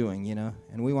what we're doing, you know,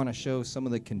 and we want to show some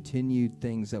of the continued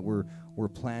things that we're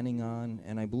planning on,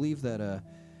 and I believe that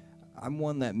I'm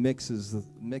one that mixes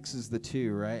the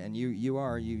two, right? And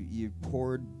you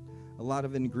poured a lot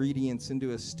of ingredients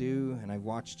into a stew, and I've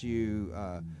watched you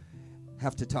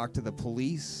have to talk to the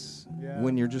police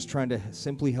when you're just trying to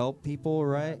simply help people,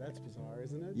 right? That's bizarre,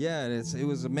 isn't it? Yeah, it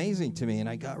was amazing to me, and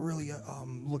I got really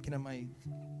looking at my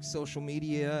social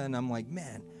media, and I'm like,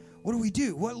 man, what do we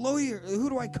do? What lawyer? Who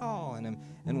do I call? And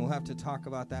we'll have to talk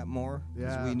about that more,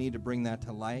 because we need to bring that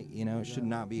to light. You know, it should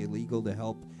not be illegal to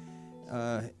help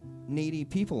needy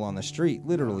people on the street.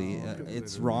 Literally,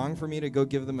 it's wrong for me to go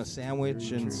give them a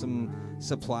sandwich and some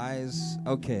supplies.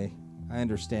 Okay, I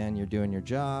understand you're doing your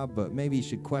job, but maybe you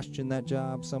should question that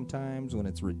job sometimes when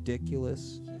it's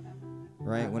ridiculous.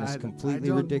 Right, when it's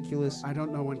completely ridiculous. I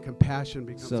don't know when compassion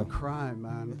becomes a crime,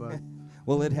 man, but...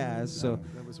 Well, it has. So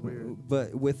that was weird.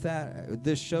 But with that,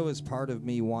 this show is part of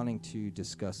me wanting to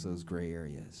discuss those gray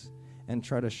areas and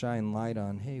try to shine light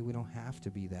on, hey, we don't have to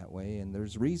be that way, and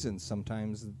there's reasons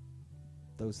sometimes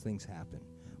those things happen,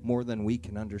 more than we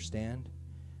can understand.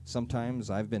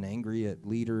 Sometimes I've been angry at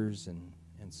leaders and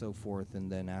so forth,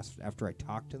 and then after I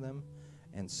talked to them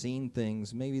and seen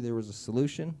things, maybe there was a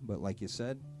solution, but like you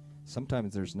said,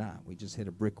 sometimes there's not. We just hit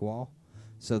a brick wall.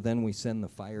 So then we send the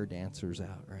fire dancers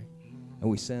out, right? And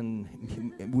we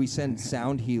send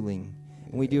sound healing.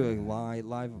 And we do a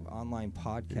live online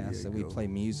podcast that we play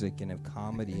music and have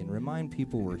comedy and remind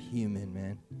people we're human,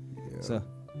 man. Yeah. So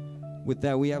with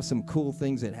that, we have some cool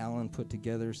things that Alan put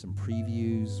together, some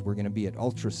previews. We're going to be at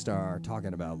Ultrastar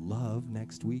talking about love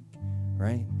next week,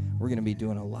 right? We're going to be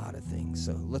doing a lot of things.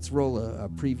 So let's roll a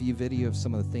preview video of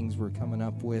some of the things we're coming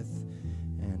up with.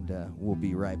 And we'll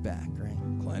be right back, right?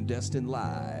 Clandestine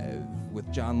Live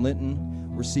with Jon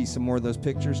Linton. We'll see some more of those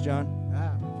pictures, John.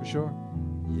 Yeah, for sure.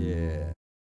 Yeah.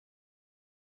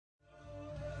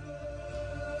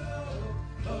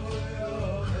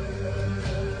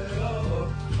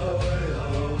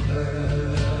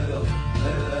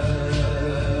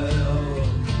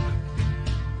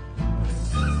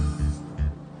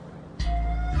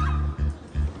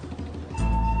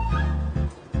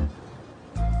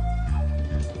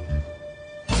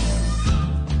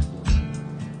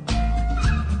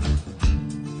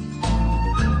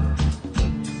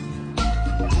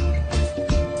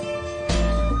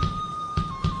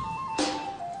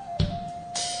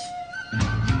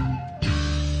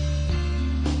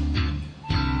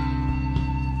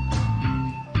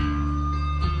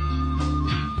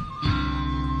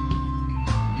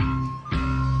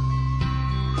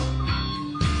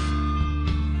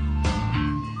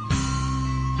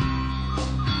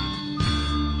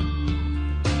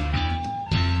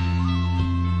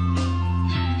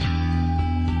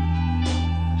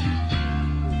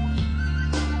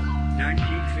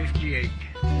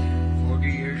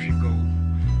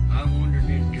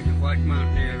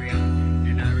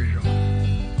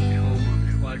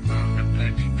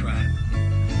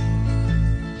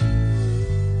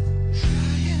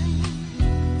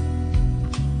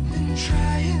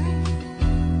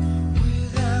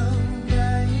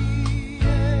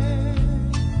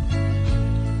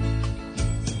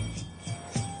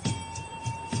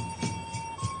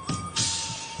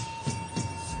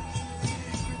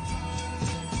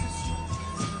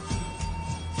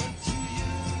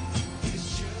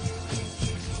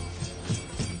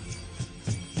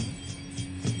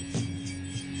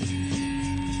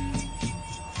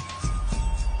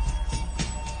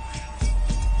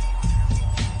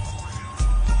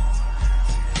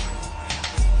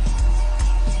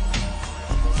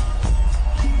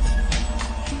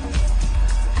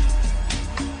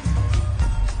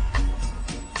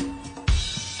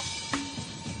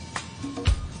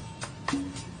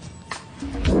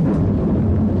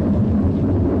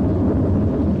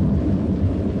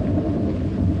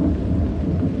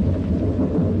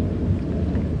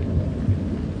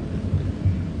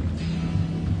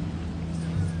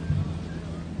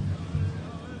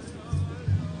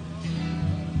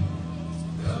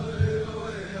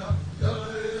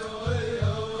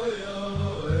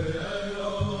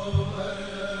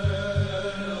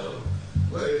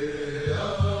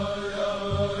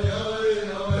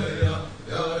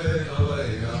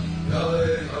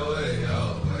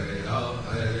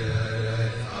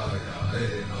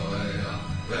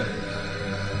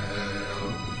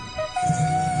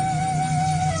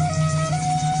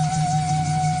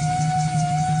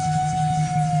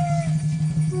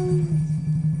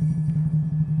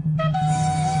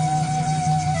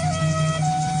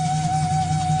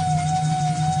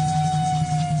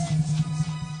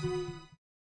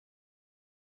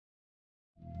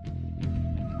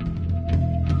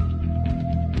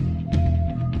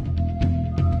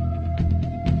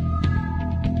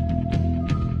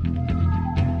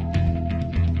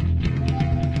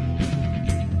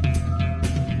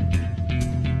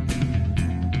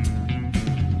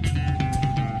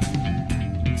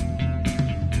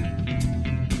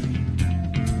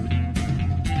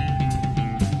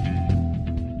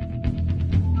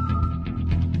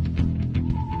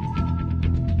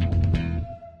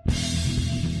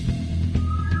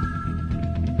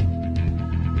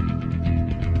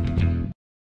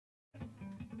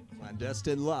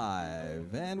 Clandestine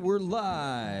Live, and we're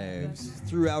live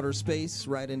through outer space,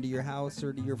 right into your house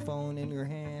or to your phone in your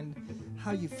hand.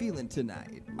 How you feeling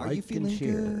tonight? Are you feeling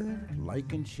good?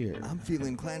 Like and share. I'm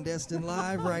feeling clandestine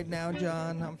live right now,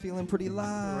 John. I'm feeling pretty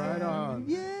live. Right on.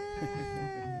 Yeah.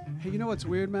 Hey, you know what's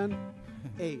weird, man?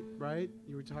 8, right?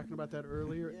 You were talking about that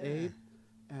earlier. Yeah. 8,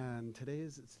 and today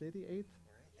the 8th,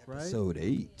 right? Episode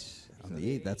 8 on the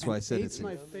 8th. That's why I said Eight's it's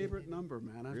my favorite number,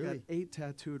 man. I've Really? got 8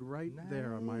 tattooed right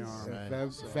there on my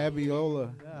arm.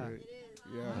 Fabiola. Yeah.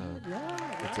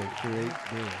 Yeah. It's a great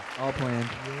day. All planned.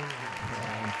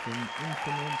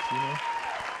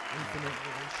 Infinite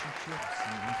relationships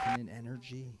and infinite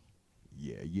energy.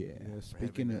 Yeah. Yeah,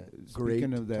 speaking great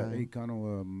of that, time.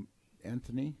 Econo,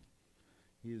 Anthony,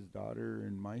 his daughter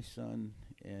and my son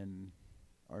and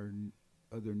our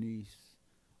other niece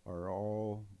are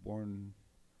all born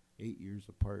 8 years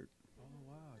apart. Oh,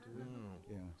 wow, dude.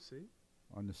 Yeah, See?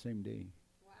 on the same day.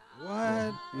 What?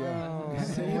 Yeah. Oh,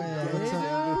 Same way.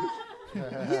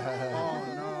 Oh,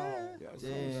 no.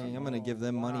 Dang, I'm gonna give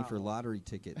them money for lottery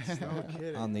tickets No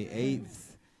kidding. on the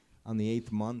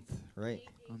 8th month, right?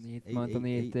 On the 8th Eight- month, on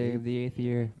the eight- 8th day eight- of the 8th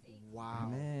year. Wow.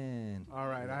 Man. All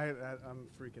right, I'm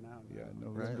freaking out. Yeah, now.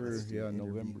 November. let's do Yeah, the interview.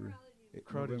 November.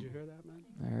 Crow, did you hear that, man?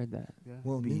 I heard that. Yeah.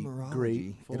 Well, Be numerology.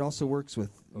 grateful. It also works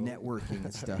with networking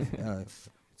and stuff.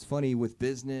 It's funny with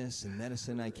business and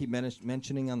medicine. I keep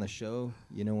mentioning on the show,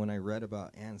 you know, when I read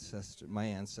about my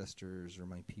ancestors or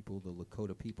my people, the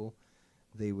Lakota people,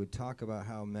 they would talk about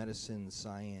how medicine,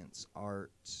 science,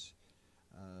 art,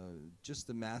 just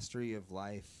the mastery of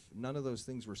life, none of those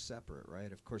things were separate,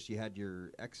 right? Of course, you had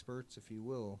your experts, if you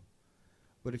will,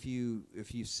 but if you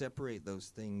separate those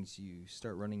things, you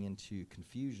start running into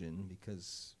confusion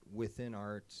because within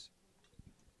art,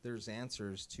 there's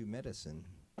answers to medicine.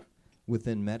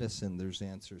 Within medicine, there's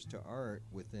answers to art.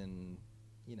 Within,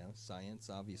 you know, science,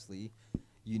 obviously,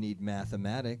 you need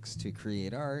mathematics to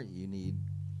create art. You need,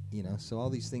 you know, so all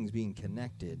these things being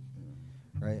connected,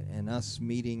 right? And us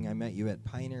meeting, I met you at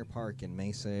Pioneer Park in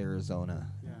Mesa,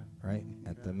 Arizona, Yeah. right?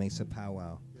 At the Mesa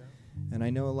Powwow. Yeah. And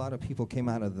I know a lot of people came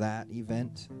out of that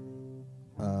event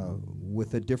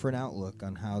with a different outlook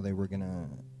on how they were going to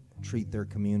treat their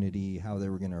community, how they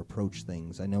were going to approach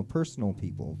things. I know personal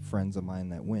people, friends of mine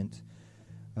that went,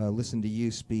 listened to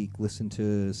you speak, listened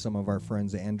to some of our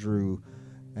friends, Andrew,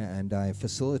 and I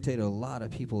facilitated a lot of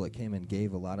people that came and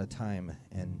gave a lot of time.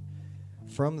 And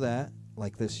from that,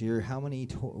 like this year, how many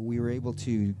we were able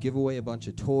to give away a bunch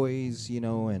of toys, you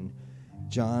know, and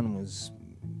John was,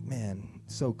 man,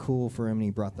 so cool for him. And he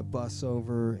brought the bus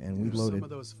over, and we There's loaded some of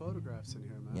those photographs in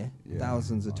here, man. yeah,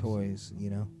 thousands of toys, you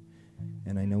know.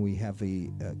 And I know we have a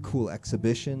cool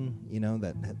exhibition, you know,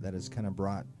 that has kind of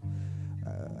brought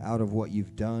out of what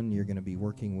you've done. You're going to be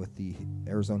working with the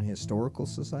Arizona Historical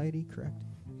Society, correct?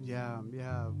 Yeah.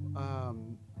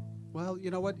 Well,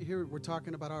 you know what? Here we're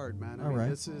talking about art, man. I All mean, right.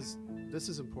 this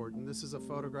is important. This is a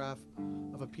photograph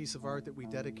of a piece of art that we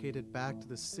dedicated back to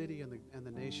the city and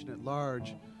the nation at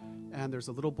large. And there's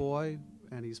a little boy,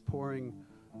 and he's pouring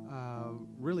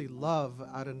really love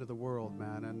out into the world,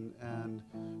 man. And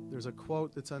there's a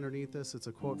quote that's underneath this. It's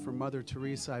a quote from Mother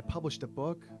Teresa. I published a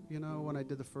book, you know, when I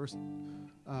did the first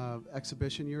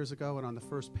exhibition years ago, and on the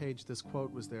first page this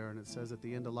quote was there, and it says, "At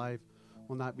the end of life,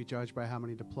 will not be judged by how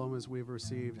many diplomas we've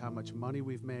received, how much money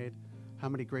we've made, how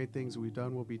many great things we've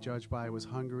done. Will be judged by I was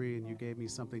hungry and you gave me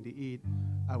something to eat.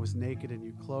 I was naked and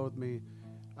you clothed me.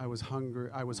 I was hungry.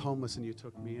 I was homeless and you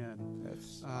took me in."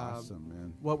 That's awesome,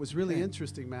 man. What was really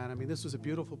interesting, man, I mean, this was a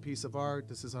beautiful piece of art.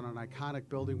 This is on an iconic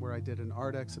building where I did an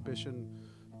art exhibition,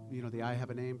 you know, the I Have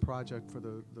a Name project for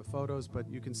the photos. But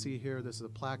you can see here, this is a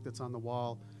plaque that's on the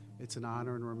wall. It's in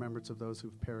honor and remembrance of those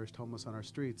who've perished homeless on our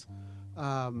streets.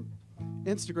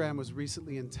 Instagram was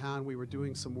recently in town. We were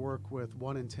doing some work with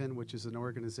 1 in 10, which is an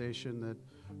organization that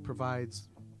provides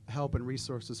help and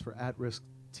resources for at-risk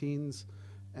teens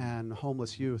and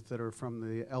homeless youth that are from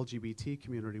the LGBT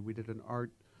community. We did an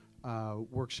art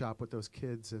workshop with those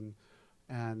kids and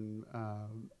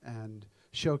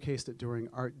showcased it during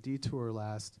Art Detour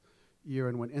last year.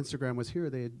 And when Instagram was here,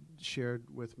 they had shared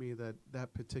with me that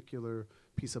that particular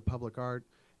piece of public art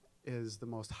is the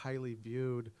most highly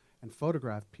viewed and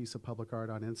photographed piece of public art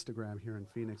on Instagram here in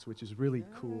Phoenix, which is really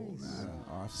cool, man.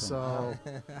 Awesome.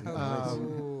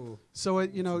 So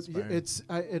it, you know, it's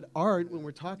art. When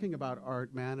we're talking about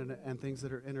art, man, and things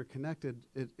that are interconnected,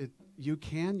 you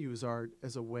can use art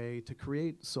as a way to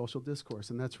create social discourse,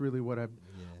 and that's really what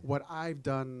I've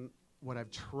done, what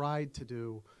I've tried to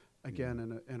do,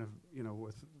 again, in a you know,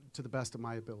 to the best of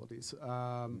my abilities.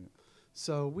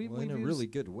 So we've in a used, really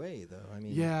good way, though. I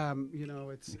mean, yeah, you know,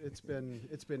 it's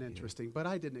been interesting, but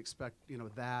I didn't expect, you know,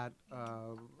 that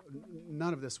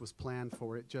none of this was planned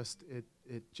for. It just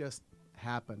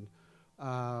happened.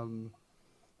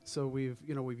 So we've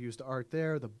used art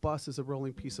there. The bus is a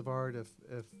rolling piece of art.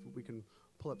 If we can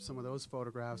pull up some of those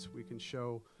photographs, we can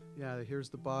show. Yeah, here's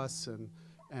the bus, and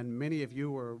many of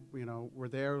you were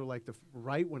there like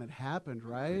right when it happened,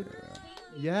 right?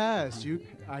 Yes,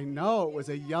 I know it was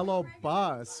a yellow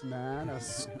bus, man.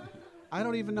 I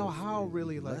don't even know how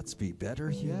really like. Let's be better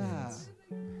humans.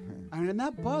 Yeah. I mean, and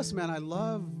that bus, man,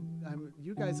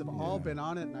 you guys have all been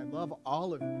on it, and I love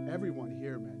everyone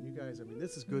here, man. You guys, I mean,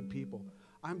 this is good people.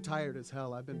 I'm tired as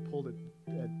hell. I've been pulled at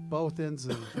both ends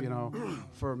of,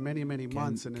 for many, many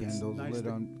months, and it's nice lit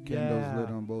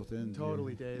on both ends.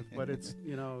 Totally, Dave. But it's,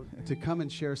 to come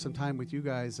and share some time with you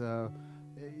guys, I'd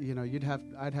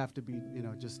have to be,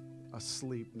 just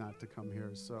asleep not to come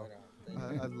here. So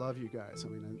I love you guys. I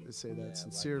mean, I say that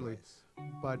sincerely. Likewise.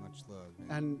 But Much love,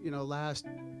 man.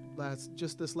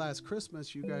 just this last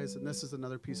Christmas, you guys, and this is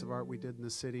another piece of art we did in the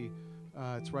city.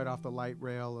 It's right off the light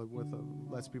rail with a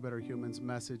 "Let's Be Better Humans"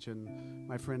 message, and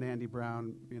my friend Andy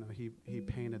Brown, he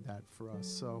painted that for us.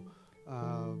 So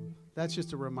that's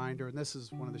just a reminder. And this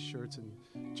is one of the shirts.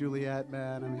 And Juliet,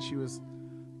 man, I mean, she was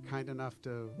kind enough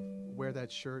to wear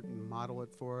that shirt and model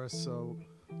it for us. So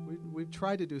we've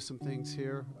tried to do some things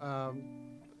here.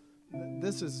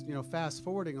 This is, fast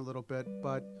forwarding a little bit,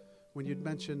 but when you'd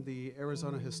mentioned the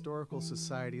Arizona Historical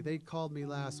Society, they called me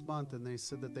last month and they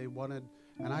said that they wanted,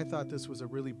 and I thought this was a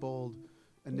really bold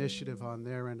initiative on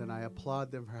their end, and I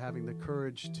applaud them for having the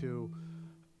courage to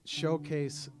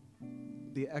showcase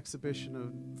the exhibition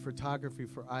of photography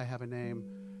for I Have a Name.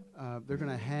 They're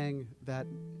going to hang that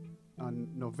on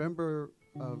November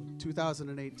of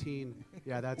 2018.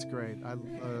 Yeah, that's great.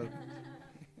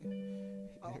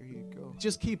 There you go.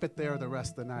 Just keep it there the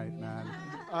rest of the night, man.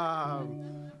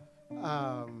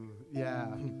 Yeah.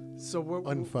 So we're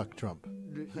Unfuck Trump.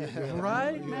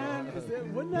 right, man.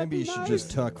 Wouldn't that Maybe be you should nice?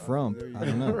 just tuck Frump. I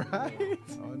don't know. Right.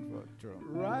 Unfuck Trump.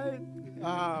 Right.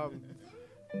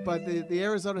 But the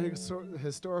Arizona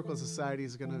Historical Society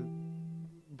is going to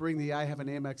bring the I Have a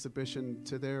Name exhibition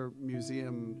to their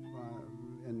museum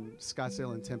in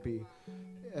Scottsdale and Tempe,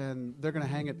 and they're going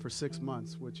to hang it for 6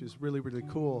 months, which is really, really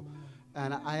cool.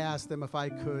 And I asked them if I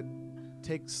could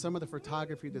take some of the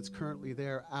photography that's currently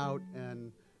there out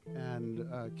and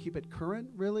keep it current,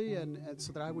 really, and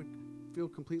so that I would feel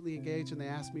completely engaged. And they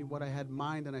asked me what I had in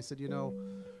mind, and I said,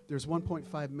 there's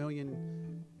 1.5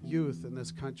 million youth in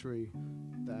this country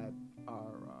that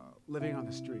are living on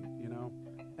the street,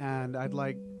 and I'd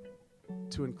like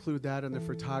to include that in the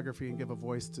photography and give a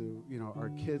voice to, our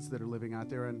kids that are living out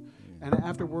there. And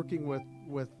after working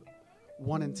with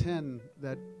 1 in 10,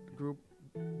 that group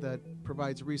that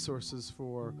provides resources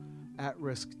for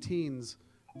at-risk teens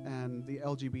and the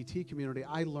LGBT community,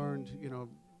 I learned,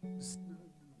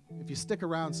 if you stick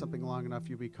around something long enough,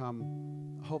 you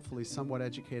become hopefully somewhat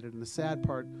educated. And the sad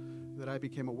part that I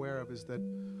became aware of is that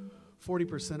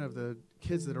 40% of the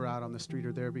kids that are out on the street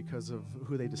are there because of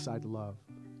who they decide to love,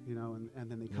 and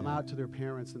then they come out to their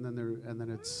parents, and then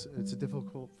it's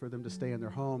difficult for them to stay in their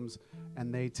homes,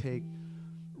 and they take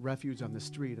refuge on the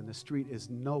street, and the street is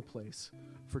no place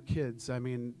for kids. I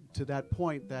mean, to that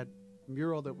point, that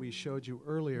mural that we showed you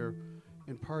earlier,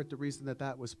 in part the reason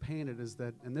that was painted is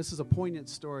that, and this is a poignant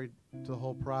story to the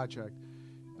whole project,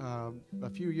 a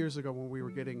few years ago when we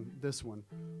were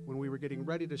getting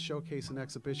ready to showcase an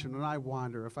exhibition, and I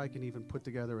wonder if I can even put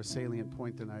together a salient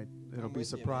point tonight, it'll be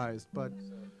surprised, but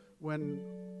when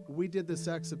we did this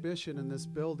exhibition in this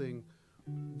building,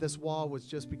 this wall was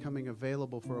just becoming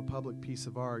available for a public piece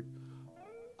of art.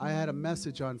 I had a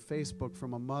message on Facebook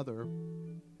from a mother,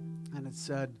 and it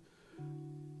said,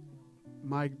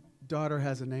 "My daughter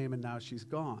has a name and now she's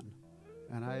gone."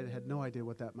 And I had no idea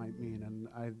what that might mean, and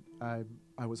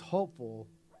I was hopeful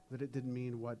that it didn't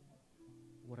mean what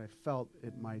I felt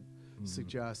it might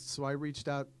suggest. So I reached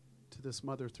out to this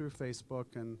mother through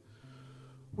Facebook, and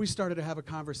we started to have a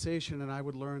conversation, and I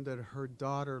would learn that her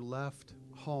daughter left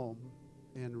home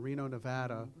in Reno,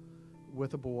 Nevada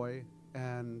with a boy,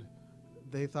 and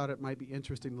they thought it might be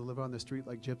interesting to live on the street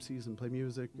like gypsies and play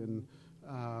music, and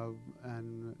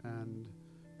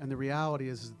the reality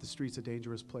is that the street's a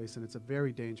dangerous place, and it's a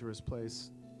very dangerous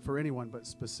place for anyone, but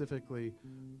specifically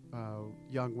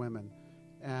young women.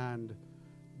 And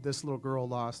this little girl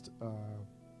lost,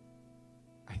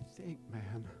 I think,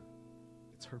 man,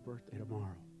 it's her birthday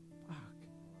tomorrow. Fuck.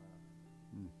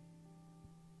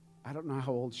 I don't know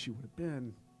how old she would have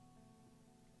been.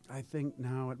 I think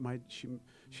now it might,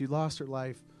 she lost her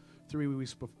life 3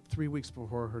 weeks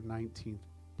before her 19th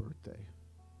birthday.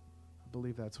 I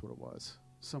believe that's what it was,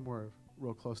 somewhere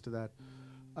real close to that.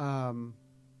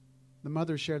 The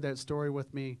mother shared that story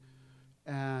with me,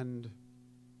 and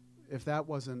if that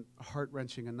wasn't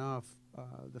heart-wrenching enough,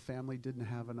 the family didn't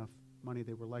have enough money.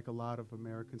 They were like a lot of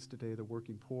Americans today, the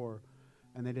working poor,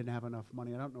 and they didn't have enough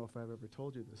money. I don't know if I've ever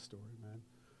told you this story,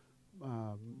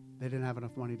 man. They didn't have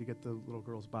enough money to get the little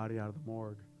girl's body out of the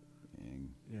morgue. Dang.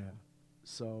 Yeah.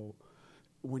 So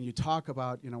when you talk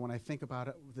about, you know, when I think about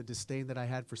it, the disdain that I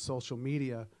had for social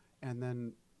media, and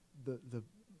then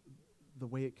the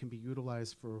way it can be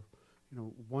utilized for, you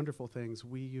know, wonderful things,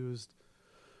 we used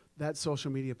that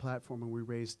social media platform and we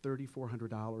raised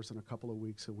 $3,400 in a couple of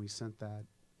weeks, and we sent that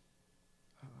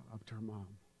up to her mom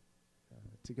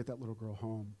to get that little girl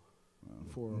home.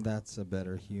 That's a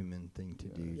better human thing to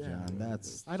do, John.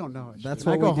 That's I don't know. That's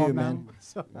Can I what go we do, home man.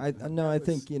 now? I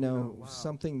think, you know,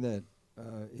 something that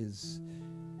is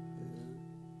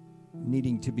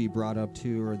needing to be brought up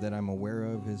too, or that I'm aware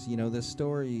of, is, you know, this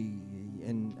story.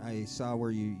 And I saw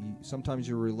where you sometimes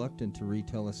you're reluctant to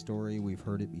retell a story. We've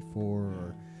heard it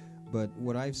before, but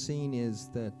what I've seen is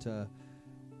that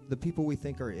the people we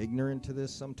think are ignorant to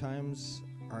this sometimes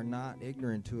are not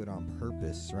ignorant to it on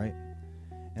purpose, right?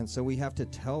 And so we have to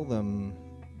tell them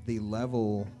the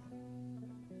level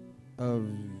of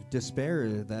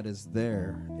despair that is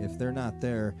there if they're not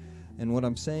there. And what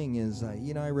I'm saying is,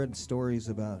 you know, I read stories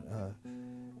about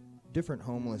different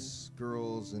homeless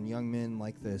girls and young men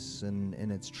like this, and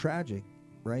it's tragic,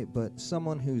 right? But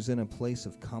someone who's in a place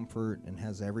of comfort and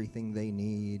has everything they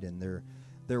need, and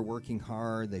they're working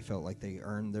hard, they felt like they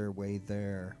earned their way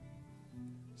there.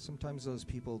 Sometimes those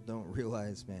people don't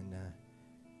realize, man,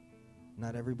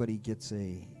 not everybody gets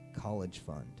a college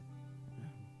fund.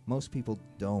 Most people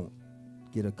don't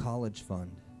get a college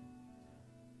fund.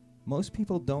 Most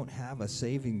people don't have a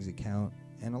savings account.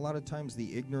 And a lot of times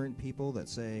the ignorant people that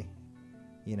say,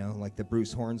 you know, like the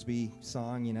Bruce Hornsby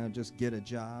song, you know, just get a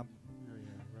job. Oh,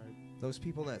 yeah, right. Those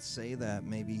people that say that,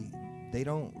 maybe they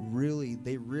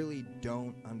really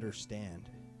don't understand,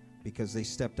 because they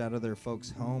stepped out of their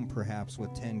folks' home perhaps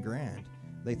with 10 grand.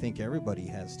 They think everybody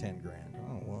has 10 grand.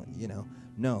 Oh, well, you know,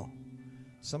 no.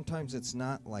 Sometimes it's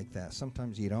not like that.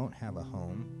 Sometimes you don't have a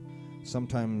home.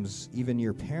 Sometimes even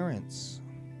your parents,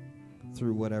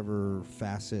 through whatever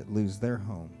facet, lose their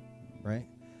home, right?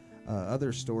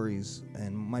 Other stories,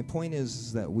 and my point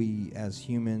is that we as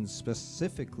humans,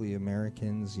 specifically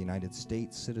Americans, United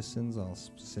States citizens, I'll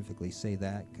specifically say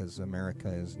that because America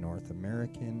is North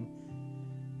American,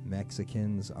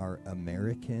 Mexicans are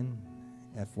American,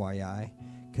 FYI,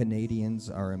 Canadians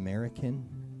are American,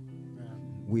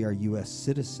 we are U.S.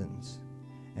 citizens,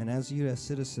 and as U.S.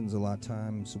 citizens, a lot of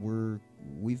times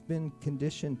we've been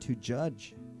conditioned to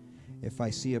judge. If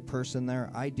I see a person there,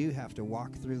 I do have to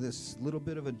walk through this little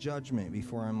bit of a judgment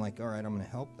before I'm like, all right, I'm going to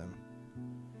help them.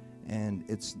 And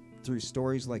it's through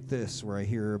stories like this where I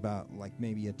hear about, like,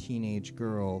 maybe a teenage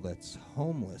girl that's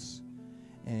homeless.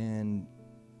 And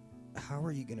how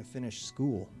are you going to finish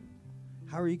school?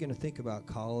 How are you going to think about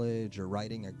college or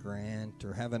writing a grant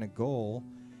or having a goal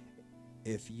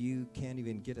if you can't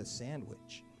even get a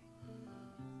sandwich?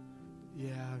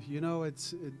 Yeah, you know,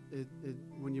 it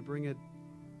when you bring it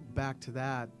back to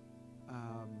that,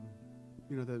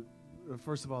 you know,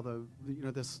 first of all, you know,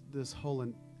 this whole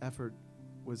effort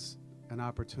was an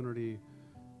opportunity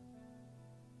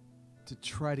to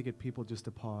try to get people just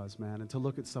to pause, man, and to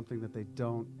look at something that they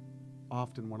don't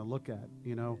often want to look at.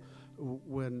 You know,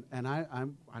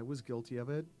 I was guilty of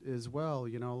it as well.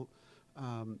 You know,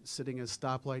 sitting at a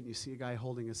stoplight and you see a guy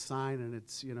holding a sign, and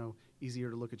it's, you know, easier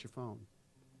to look at your phone,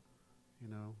 you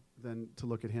know, than to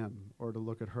look at him or to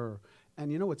look at her.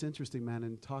 And you know what's interesting, man,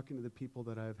 in talking to the people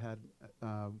that I've had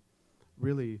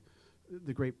really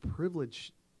the great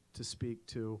privilege to speak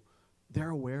to, they're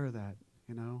aware of that,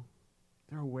 you know.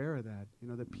 They're aware of that, you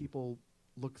know, that people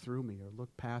look through me or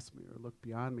look past me or look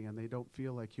beyond me, and they don't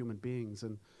feel like human beings.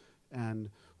 And when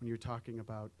you're talking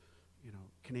about, you know,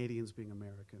 Canadians being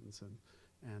Americans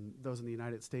and those in the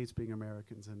United States being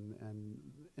Americans and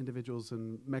individuals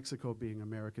in Mexico being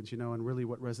Americans, you know, and really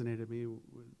what resonated me, you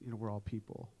know, we're all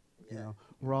people. You know,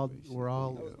 we're all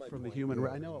from the human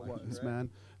race. I know it was, man.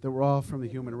 That we're all from the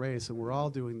human race, and we're all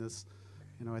doing this.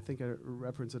 You know, I think I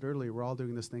referenced it earlier. We're all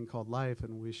doing this thing called life,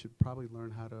 and we should probably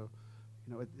learn how to.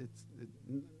 You know,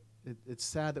 it's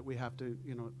sad that we have to.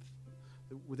 You know,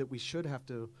 that we should have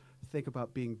to think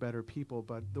about being better people,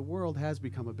 but the world has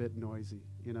become a bit noisy.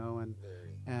 You know,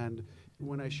 and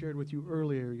when I shared with you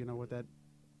earlier, you know, what that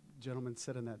gentleman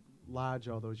said in that lodge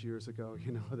all those years ago.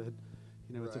 You know that.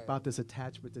 You know, it's about this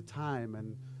attachment to time,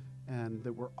 and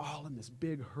that we're all in this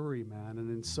big hurry, man. And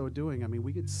in so doing, I mean,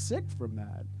 we get sick from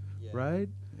that, right?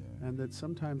 Yeah. And that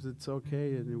sometimes it's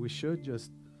okay, and we should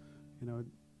just, you know,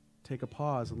 take a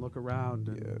pause and look around.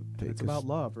 And, and it's about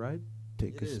love, right?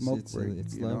 Take It a is. smoke It's break.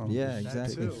 it's you love. know? Yeah, That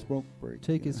exactly. too. Take a smoke break.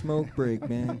 Take you a know? smoke break,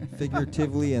 man.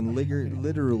 Figuratively and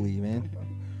literally, man.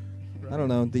 I don't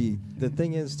know. The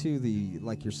thing is too,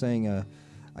 like you're saying,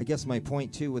 I guess my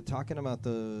point too with talking about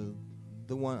the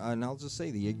one, and I'll just say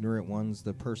the ignorant ones,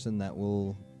 the person that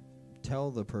will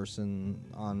tell the person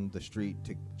on the street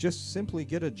to just simply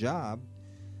get a job.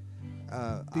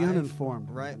 The uninformed.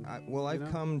 Right. You I've know?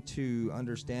 come to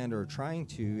understand, or trying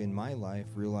to in my life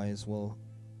realize, well,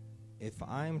 if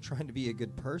I'm trying to be a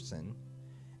good person,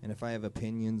 and if I have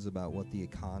opinions about what the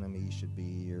economy should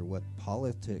be or what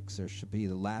politics there should be,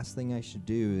 the last thing I should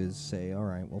do is say, all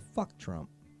right, well, fuck Trump.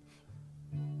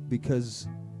 Because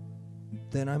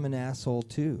then I'm an asshole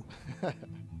too. Yep,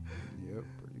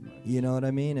 pretty much. You know what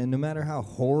I mean? And no matter how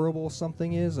horrible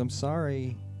something is, I'm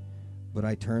sorry, but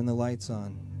I turn the lights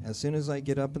on. As soon as I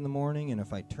get up in the morning, and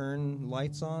if I turn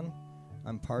lights on,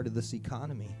 I'm part of this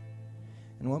economy.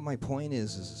 And what my point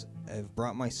is I've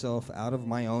brought myself out of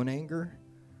my own anger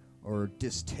or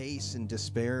distaste and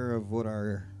despair of what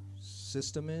our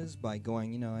system is by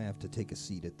going, you know, I have to take a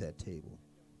seat at that table.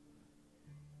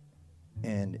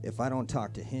 And if I don't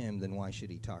talk to him, then why should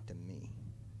he talk to me?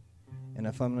 And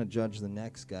if I'm going to judge the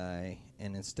next guy,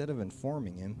 and instead of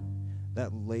informing him,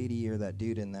 that lady or that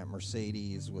dude in that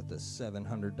Mercedes with a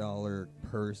 $700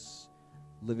 purse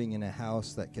living in a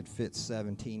house that could fit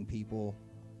 17 people,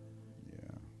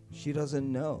 Yeah. she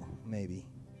doesn't know, maybe.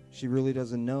 She really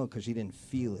doesn't know because she didn't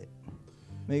feel it.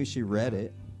 Maybe she read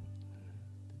it.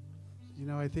 You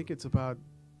know, I think it's about,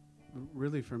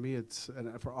 really for me, it's,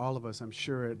 and for all of us, I'm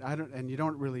sure, and you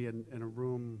don't really in a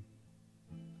room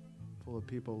full of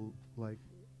people like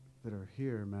that are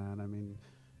here, man. I mean,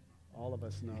 all of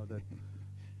us know that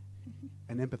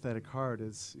an empathetic heart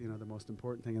is, you know, the most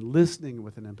important thing, and listening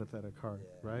with an empathetic heart,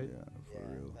 right? Yeah,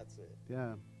 for real. That's it.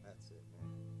 Yeah. That's it,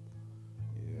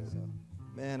 man. Yeah. So,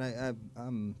 man,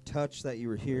 I'm touched that you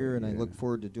were here, and I Yeah. look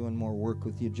forward to doing more work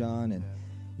with you, John. And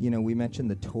you know, we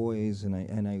mentioned the toys, and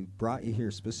I brought you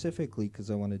here specifically because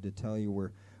I wanted to tell you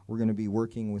we're going to be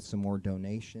working with some more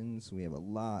donations. We have a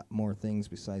lot more things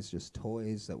besides just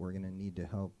toys that we're going to need to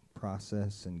help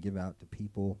process and give out to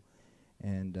people.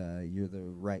 And you're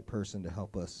the right person to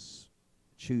help us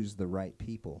choose the right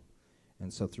people.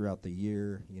 And so throughout the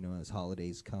year, you know, as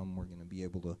holidays come, we're going to be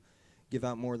able to give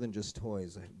out more than just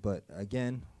toys. But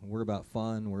again, we're about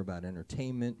fun, we're about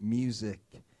entertainment, music.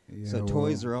 Yeah, So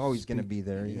toys are always going to be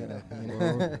there. You Yeah. gotta, you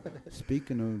know. Well,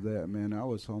 speaking of that, man, I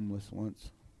was homeless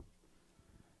once.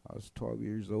 I was 12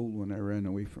 years old when I ran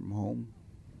away from home.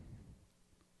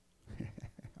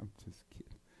 I'm just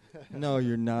kidding. No,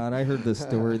 you're not. I heard the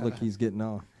story. Look, he's getting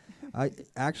off.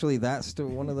 Actually, that's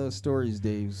one of those stories,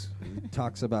 Dave's,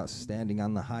 talks about standing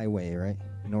on the highway, right?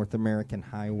 North American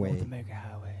Highway. North America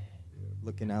Highway.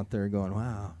 Looking out there going,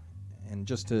 wow. And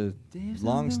just to, Dave's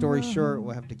long on the story road. short,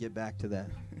 we'll have to get back to that.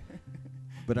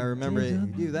 But I remember Dave's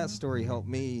on the that story helped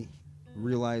me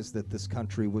realize that this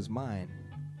country was mine.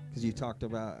 Because you talked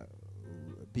about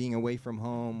being away from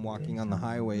home, walking on the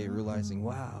highway, realizing,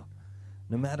 wow,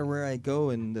 no matter where I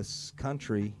go in this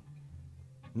country,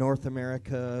 North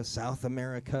America, South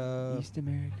America, East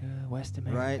America, West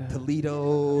America. right?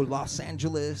 Toledo, Los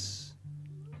Angeles.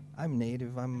 I'm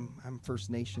Native. I'm First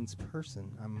Nations person.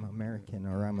 I'm American,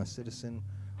 or I'm a citizen,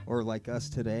 or like us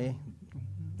today.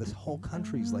 This whole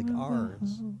country's like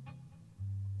ours.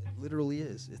 It literally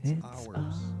is. It's ours, all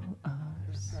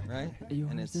ours. right?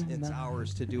 Yours And it's and mine.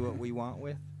 ours to do what we want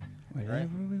with, Whatever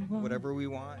we want. whatever we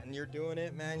want. And you're doing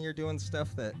it, man. You're doing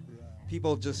stuff that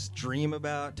people just dream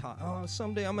about. Oh,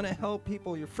 someday I'm gonna help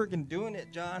people. You're freaking doing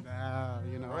it, John.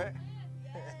 You know, Right?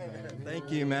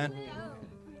 Thank you, man.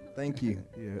 Thank you.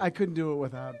 Yeah. I couldn't do it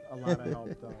without a lot of help,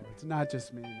 though. It's not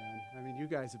just me, man. I mean, you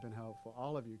guys have been helpful.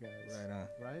 All of you guys. Right on.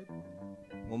 Right?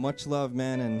 Well, much love,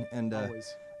 man, and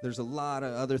Always. there's a lot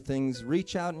of other things.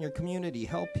 Reach out in your community,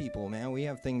 help people, man. We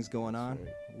have things going on.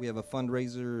 right. We have a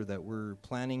fundraiser that we're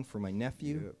planning for my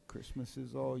nephew, Yeah, Christmas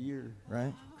is all year.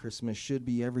 right? Christmas should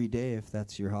be every day if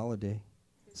that's your holiday.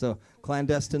 So,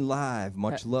 Clandestine Live,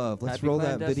 much love. Let's Happy roll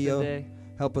that Clandestine video. Day.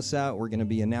 Help us out. We're going to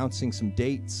be announcing some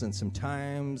dates and some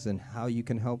times and how you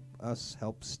can help us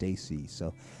help Stacy.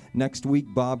 So next week,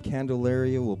 Bob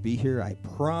Candelaria will be here. I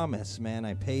promise, man.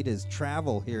 I paid his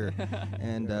travel here.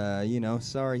 And, you know,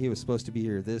 sorry he was supposed to be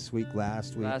here this week,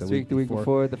 last week, Last the week, the week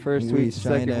before, the first we week, shined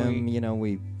second him, week. you know,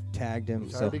 we tagged him.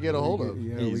 It's So hard to get a hold of.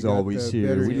 Yeah, He's we got always the here.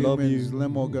 Better We love Humans you.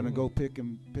 limo gonna go pick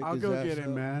I'll his go ass get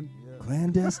him, up. man. Yeah.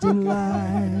 Clandestine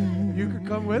life. You could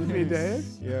come with me, Dave.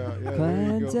 Yeah, there you go.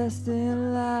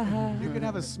 Clandestine life. You could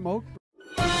have a smoke.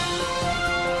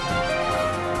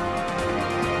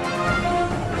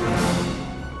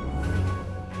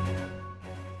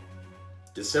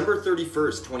 December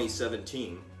 31st,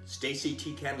 2017, Stacy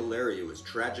T. Candelaria was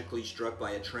tragically struck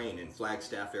by a train in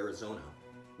Flagstaff, Arizona.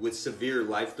 With severe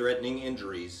life-threatening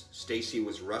injuries, Stacy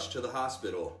was rushed to the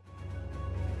hospital.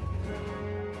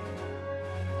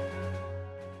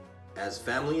 As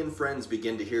family and friends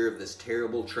began to hear of this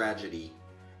terrible tragedy,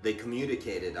 they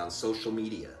communicated on social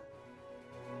media.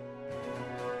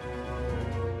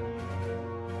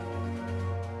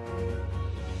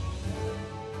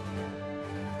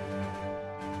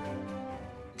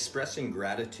 Expressing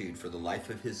gratitude for the life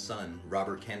of his son,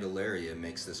 Robert Candelaria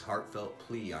makes this heartfelt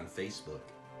plea on Facebook.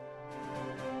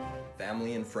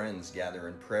 Family and friends gather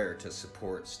in prayer to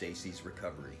support Stacy's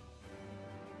recovery.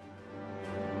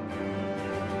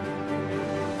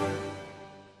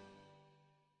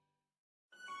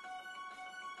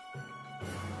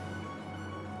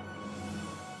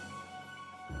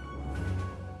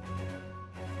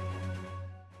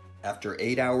 After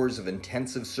 8 hours of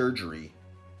intensive surgery,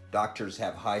 doctors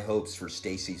have high hopes for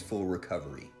Stacy's full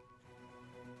recovery.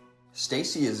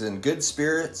 Stacy is in good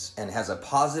spirits and has a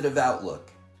positive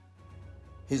outlook.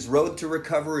 His road to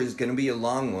recovery is going to be a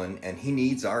long one, and he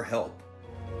needs our help.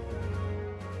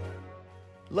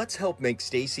 Let's help make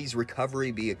Stacy's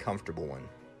recovery be a comfortable one.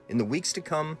 In the weeks to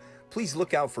come, please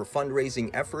look out for fundraising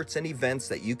efforts and events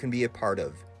that you can be a part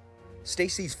of.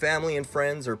 Stacy's family and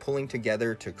friends are pulling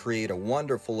together to create a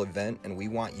wonderful event, and we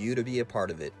want you to be a part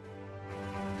of it.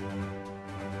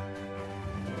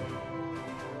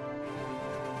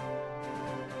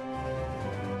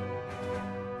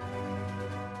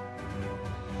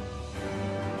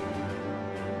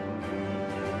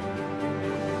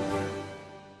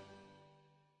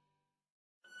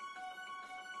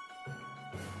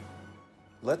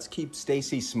 Let's keep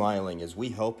Stacy smiling as we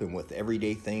help him with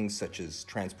everyday things such as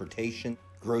transportation,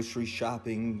 grocery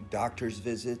shopping, doctor's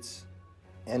visits,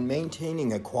 and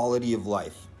maintaining a quality of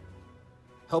life.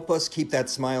 Help us keep that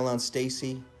smile on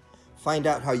Stacy. Find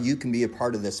out how you can be a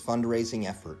part of this fundraising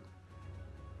effort.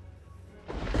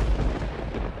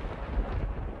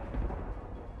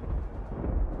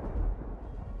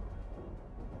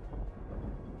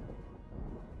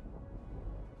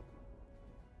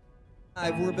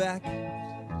 We're back.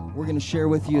 We're going to share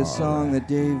with you a song that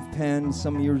Dave penned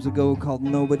some years ago called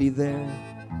Nobody There.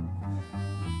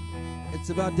 It's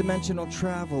about dimensional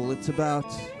travel. It's about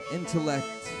intellect.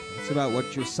 It's about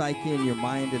what your psyche and your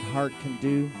mind and heart can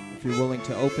do if you're willing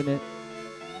to open it.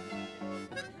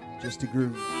 Just a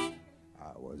groove.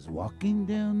 I was walking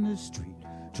down the street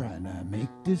trying to make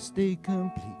this day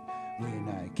complete when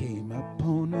I came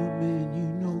upon a man, you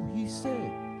know he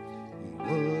said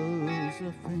he was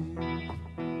a friend.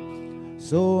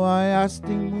 So I asked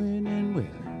him when and where.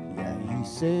 Yeah, he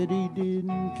said he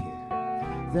didn't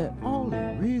care. That all he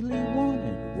really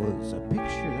wanted was a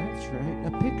picture, that's right,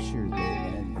 a picture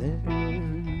then and there.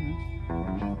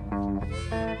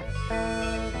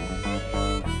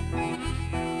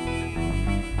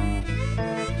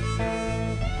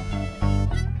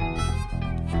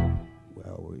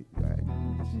 Well, I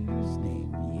his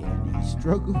name, yeah, and he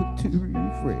struggled to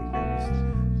refrain.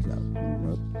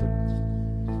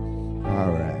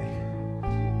 All right.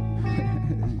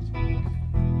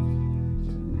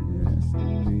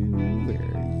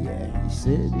 Yeah, he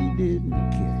said he didn't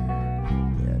care.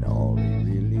 That all he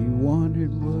really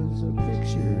wanted was a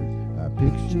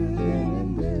picture then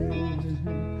and there.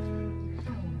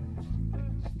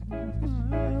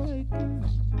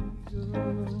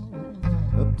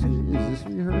 Up to, is this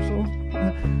rehearsal?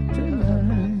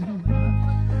 Tonight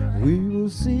we will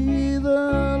see the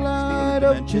light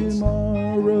of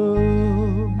tomorrow.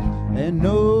 And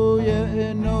know, yeah,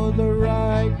 and know the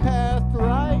right path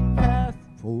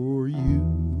for you.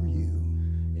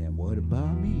 And what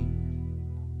about me?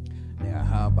 Now,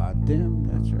 how about them?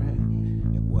 That's right.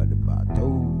 And what about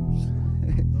those?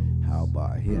 How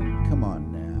about him? Come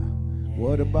on now.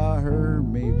 What about her,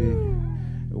 maybe?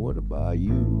 What about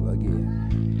you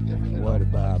again? What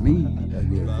about me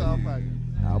again?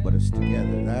 How about us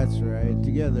together? That's right.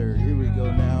 Together. Here we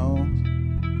go now.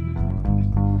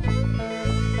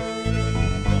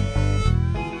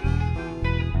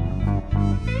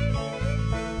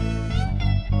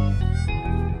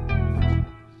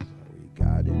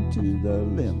 To the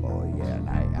limo, yeah, and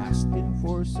I asked him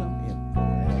for some info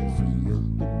as he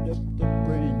opened up the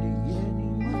brandy and he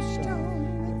mushed on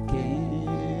the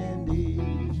candy.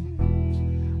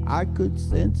 I could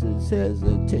sense his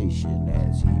hesitation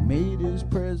as he made his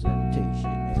presentation,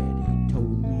 and he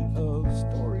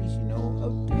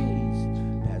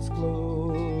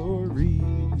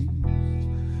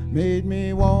Made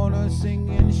me wanna sing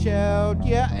and shout,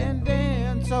 yeah, and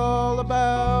dance all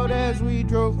about. As we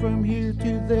drove from here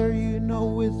to there, you know,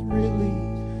 with really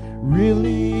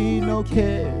no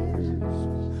cares.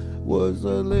 Was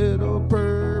a little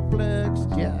perplexed,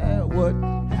 yeah, what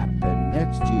happened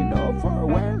next, you know, for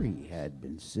where he had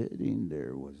been sitting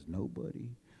there was nobody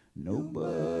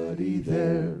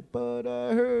there. But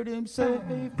I heard him say,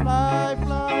 fly,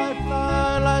 fly,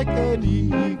 fly like an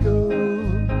eagle.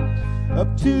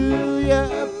 Up to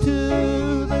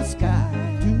the sky,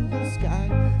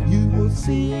 you will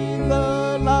see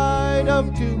the light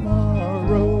of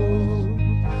tomorrow.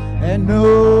 And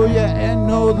know, yeah, and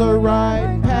know the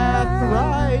right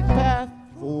path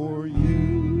for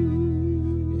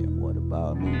you. Yeah, what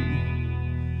about me?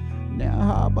 Now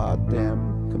how about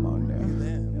them? Come on now.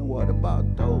 And what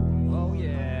about those? Oh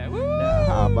yeah. Woo! Now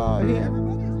how about him?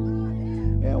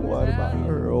 And what about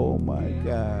her? Oh my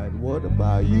God. What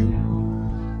about you?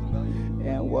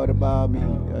 And what about me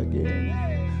again?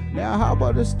 Now how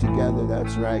about us together?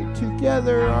 That's right,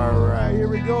 together. All right, here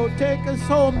we go. Take us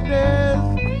home, Des.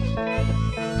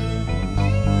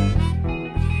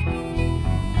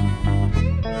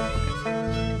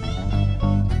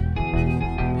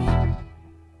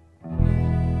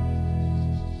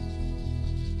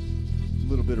 A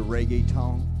little bit of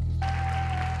reggaeton.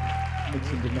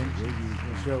 Mixing dimensions.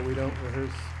 So we don't rehearse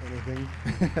anything.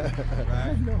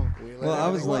 Right? No. Well, I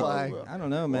was like, I don't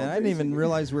know, man. I didn't even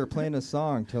realize we were playing a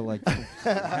song till like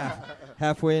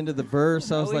halfway into the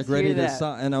verse. I was like ready to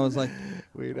song, and I was like,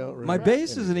 we don't. My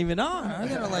bass isn't even on. I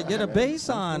gotta like get a bass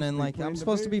on, and like I'm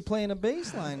supposed to be playing a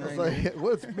bass line right now.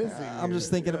 What's missing? I'm just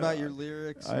thinking about your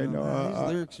lyrics. I know. These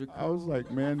lyrics are I was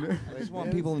like, man. I just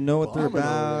want people to know what they're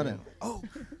about. And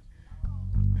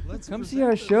Come see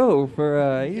our show for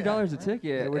 $80 a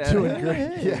ticket. We're doing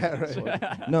great. Yeah,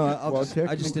 right. No,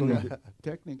 I just didn't.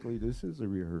 Technically, this is a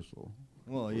rehearsal.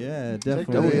 Well, yeah,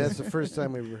 Technically, definitely. that's the first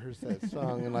time we rehearsed that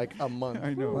song in like a month.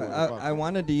 I know. Well, I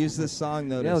wanted to use this song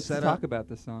though to Let's set talk up about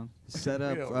this song. set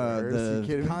up don't rehearse, you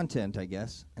kidding the me? content, I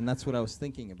guess, and that's what I was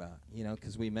thinking about. You know,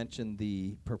 because we mentioned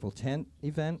the Purple Tent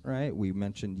event, right? We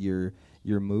mentioned your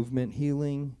movement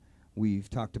healing. We've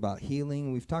talked about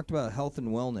healing. We've talked about health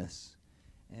and wellness.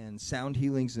 And sound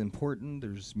healing's important.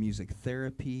 There's music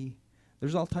therapy.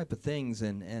 There's all type of things,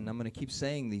 and I'm going to keep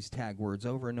saying these tag words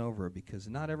over and over because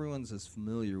not everyone's as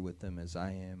familiar with them as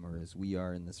I am or as we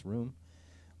are in this room.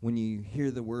 When you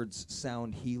hear the words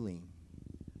sound healing,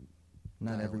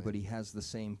 not everybody has the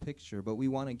same picture, but we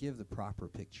want to give the proper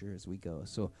picture as we go.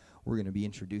 So we're going to be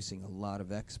introducing a lot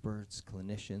of experts,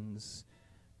 clinicians,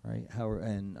 right?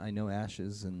 And I know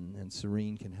Ashes and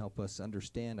Serene can help us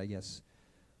understand, I guess,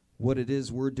 what it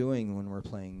is we're doing when we're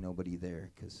playing Nobody There.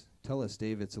 Because tell us,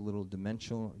 Dave, it's a little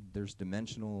dimensional. There's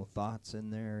dimensional thoughts in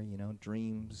there, you know,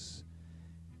 dreams.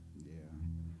 Yeah.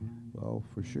 Well,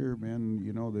 for sure, man.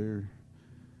 You know,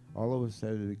 all of us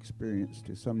had an experience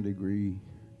to some degree.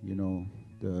 You know,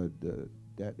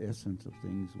 that essence of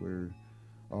things where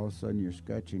all of a sudden you're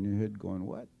scratching your head, going,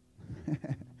 "What?"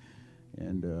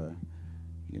 And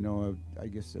you know, I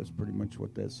guess that's pretty much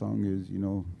what that song is, you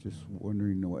know, just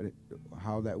wondering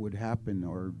how that would happen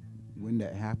or when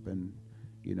that happened,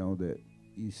 you know, that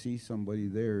you see somebody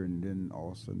there and then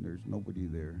all of a sudden there's nobody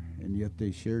there, and yet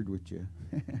they shared with you.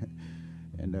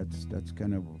 And that's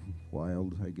kind of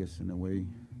wild, I guess, in a way.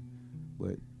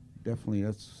 But definitely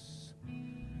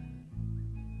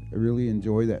I really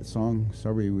enjoy that song.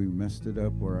 Sorry we messed it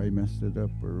up, or I messed it up,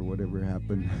 or whatever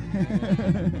happened.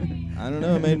 I don't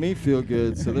know, it made me feel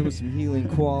good. So there was some healing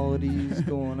qualities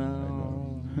going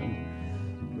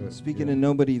on. Speaking of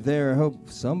Nobody There, I hope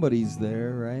somebody's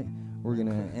there, right? We're going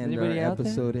to end our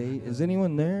episode 8. Is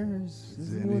anyone there? Is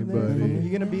anyone there? Are you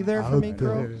going to be there for me,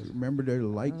 girl? Remember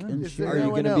to like and share. Are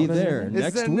you going to be there next week?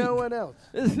 Is there no one else?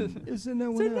 Is there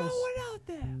no one else? out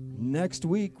there. Next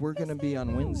week, we're going to be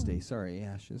on Wednesday. Sorry,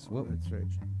 Ashes. Oh, that's right.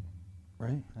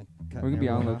 Right? We're going to be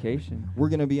on location. We're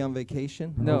going to be on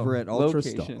vacation over at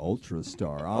location.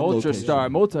 Ultrastar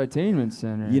Multi-Tainment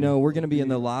Center. You know, we're going to be in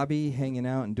the lobby hanging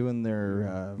out and doing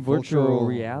their virtual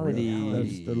reality.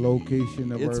 That's the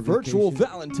location of It's our virtual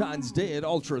vacation. Valentine's Day at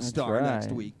Ultrastar right.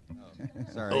 next week.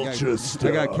 Sorry,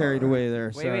 I got carried away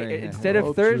there. Sorry. Wait, instead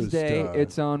of Thursday,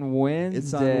 it's on Wednesday.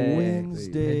 It's on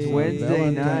Wednesday. It's Wednesday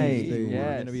night. Day. Yes.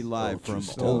 We're going to be live from You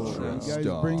guys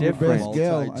Ultrastar. bring your best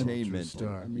gal.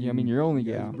 Multi-tainment. I mean, your only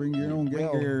You guys gal. bring your own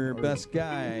gal. Bring your best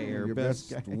guy or your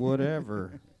best best guy.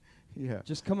 whatever. Yeah.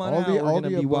 Just come on All out. the- We're all going to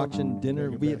the be above. watching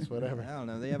dinner. Bring your best, whatever. I don't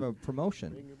know. They have a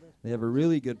promotion. They have a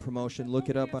really good promotion. Look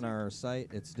it up on our site.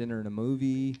 It's dinner and a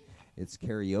movie. It's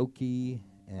karaoke.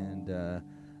 And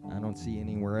I don't see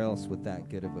anywhere else with that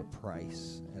good of a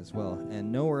price as well.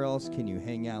 And nowhere else can you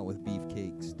hang out with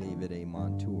Beefcake's David A.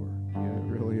 Montour. Yeah,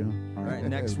 really. All right,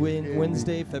 next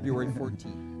Wednesday, February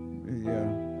 14th. Yeah,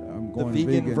 I'm The going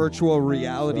vegan virtual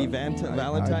reality so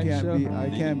Valentine's show. I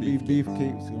can't be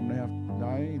Beefcakes. I'm gonna have.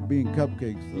 I ain't being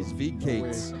cupcakes. Though. He's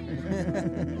Vegan-cakes.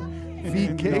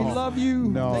 Vegan-cakes? We love you.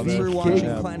 No, Thanks for that's watching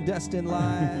cake. Clandestine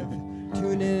Live.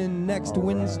 Tune in next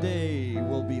Wednesday.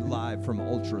 We'll be live from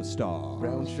Ultra Star.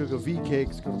 Brown sugar V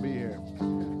cake's gonna be here.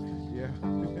 Yeah.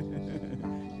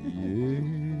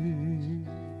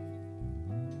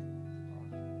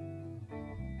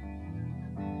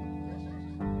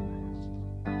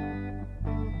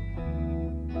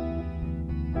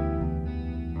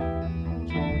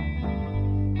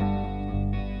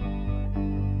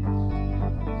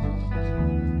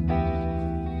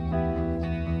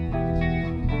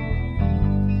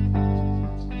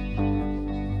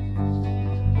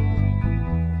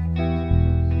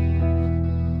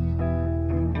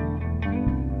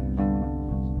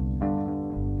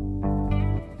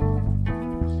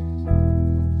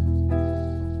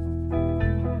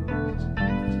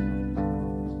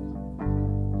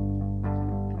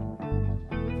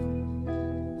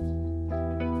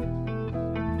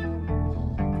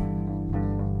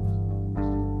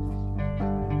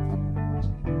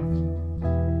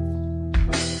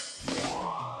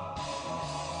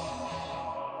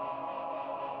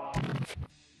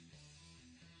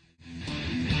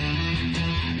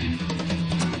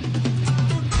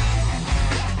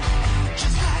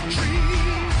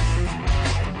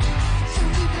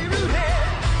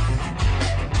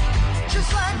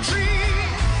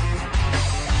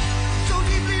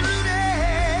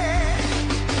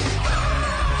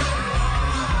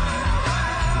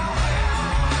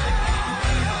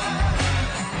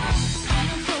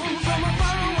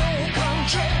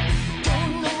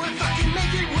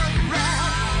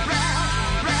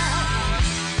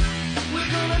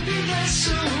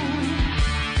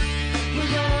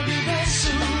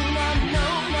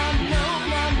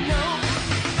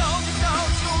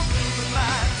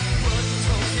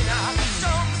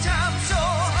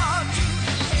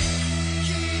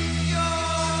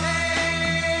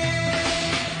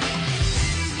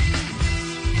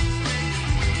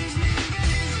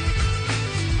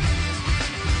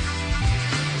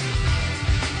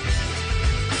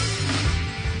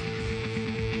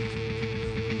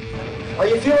 Are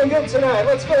you feeling good tonight?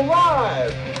 Let's go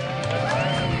live!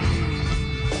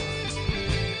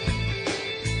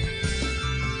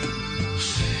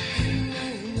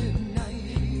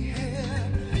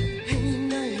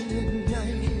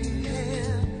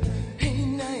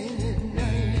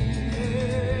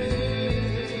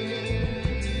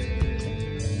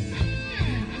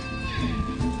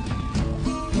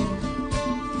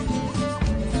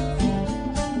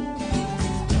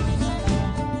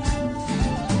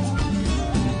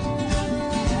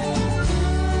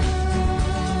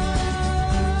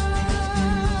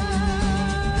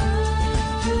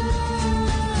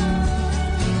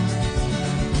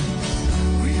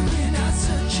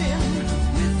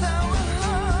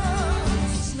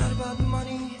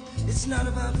 It's not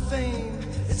about fame,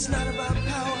 it's not about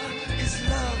power, it's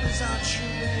love is our true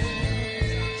name.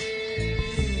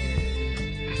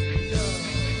 Yeah, love.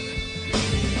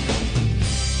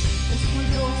 If we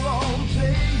go wrong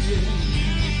playing,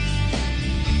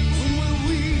 when will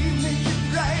we make it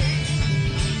right?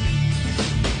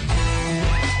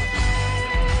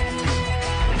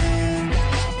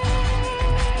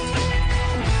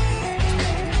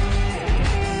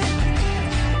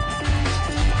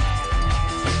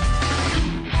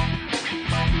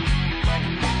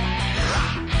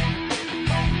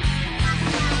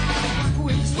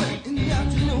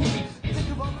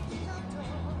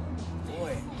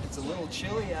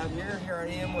 Chilly out here. Here I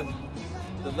am with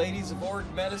the ladies of Org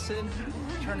Medicine,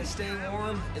 trying to stay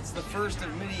warm. It's the first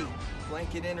of many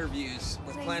blanket interviews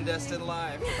with Clandestine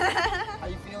Live. How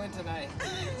you feeling tonight?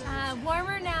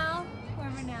 Warmer now.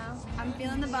 Warmer now. I'm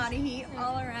feeling the body heat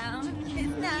all around.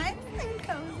 It's nice and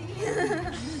cozy.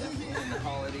 Definitely in the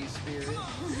holiday spirit.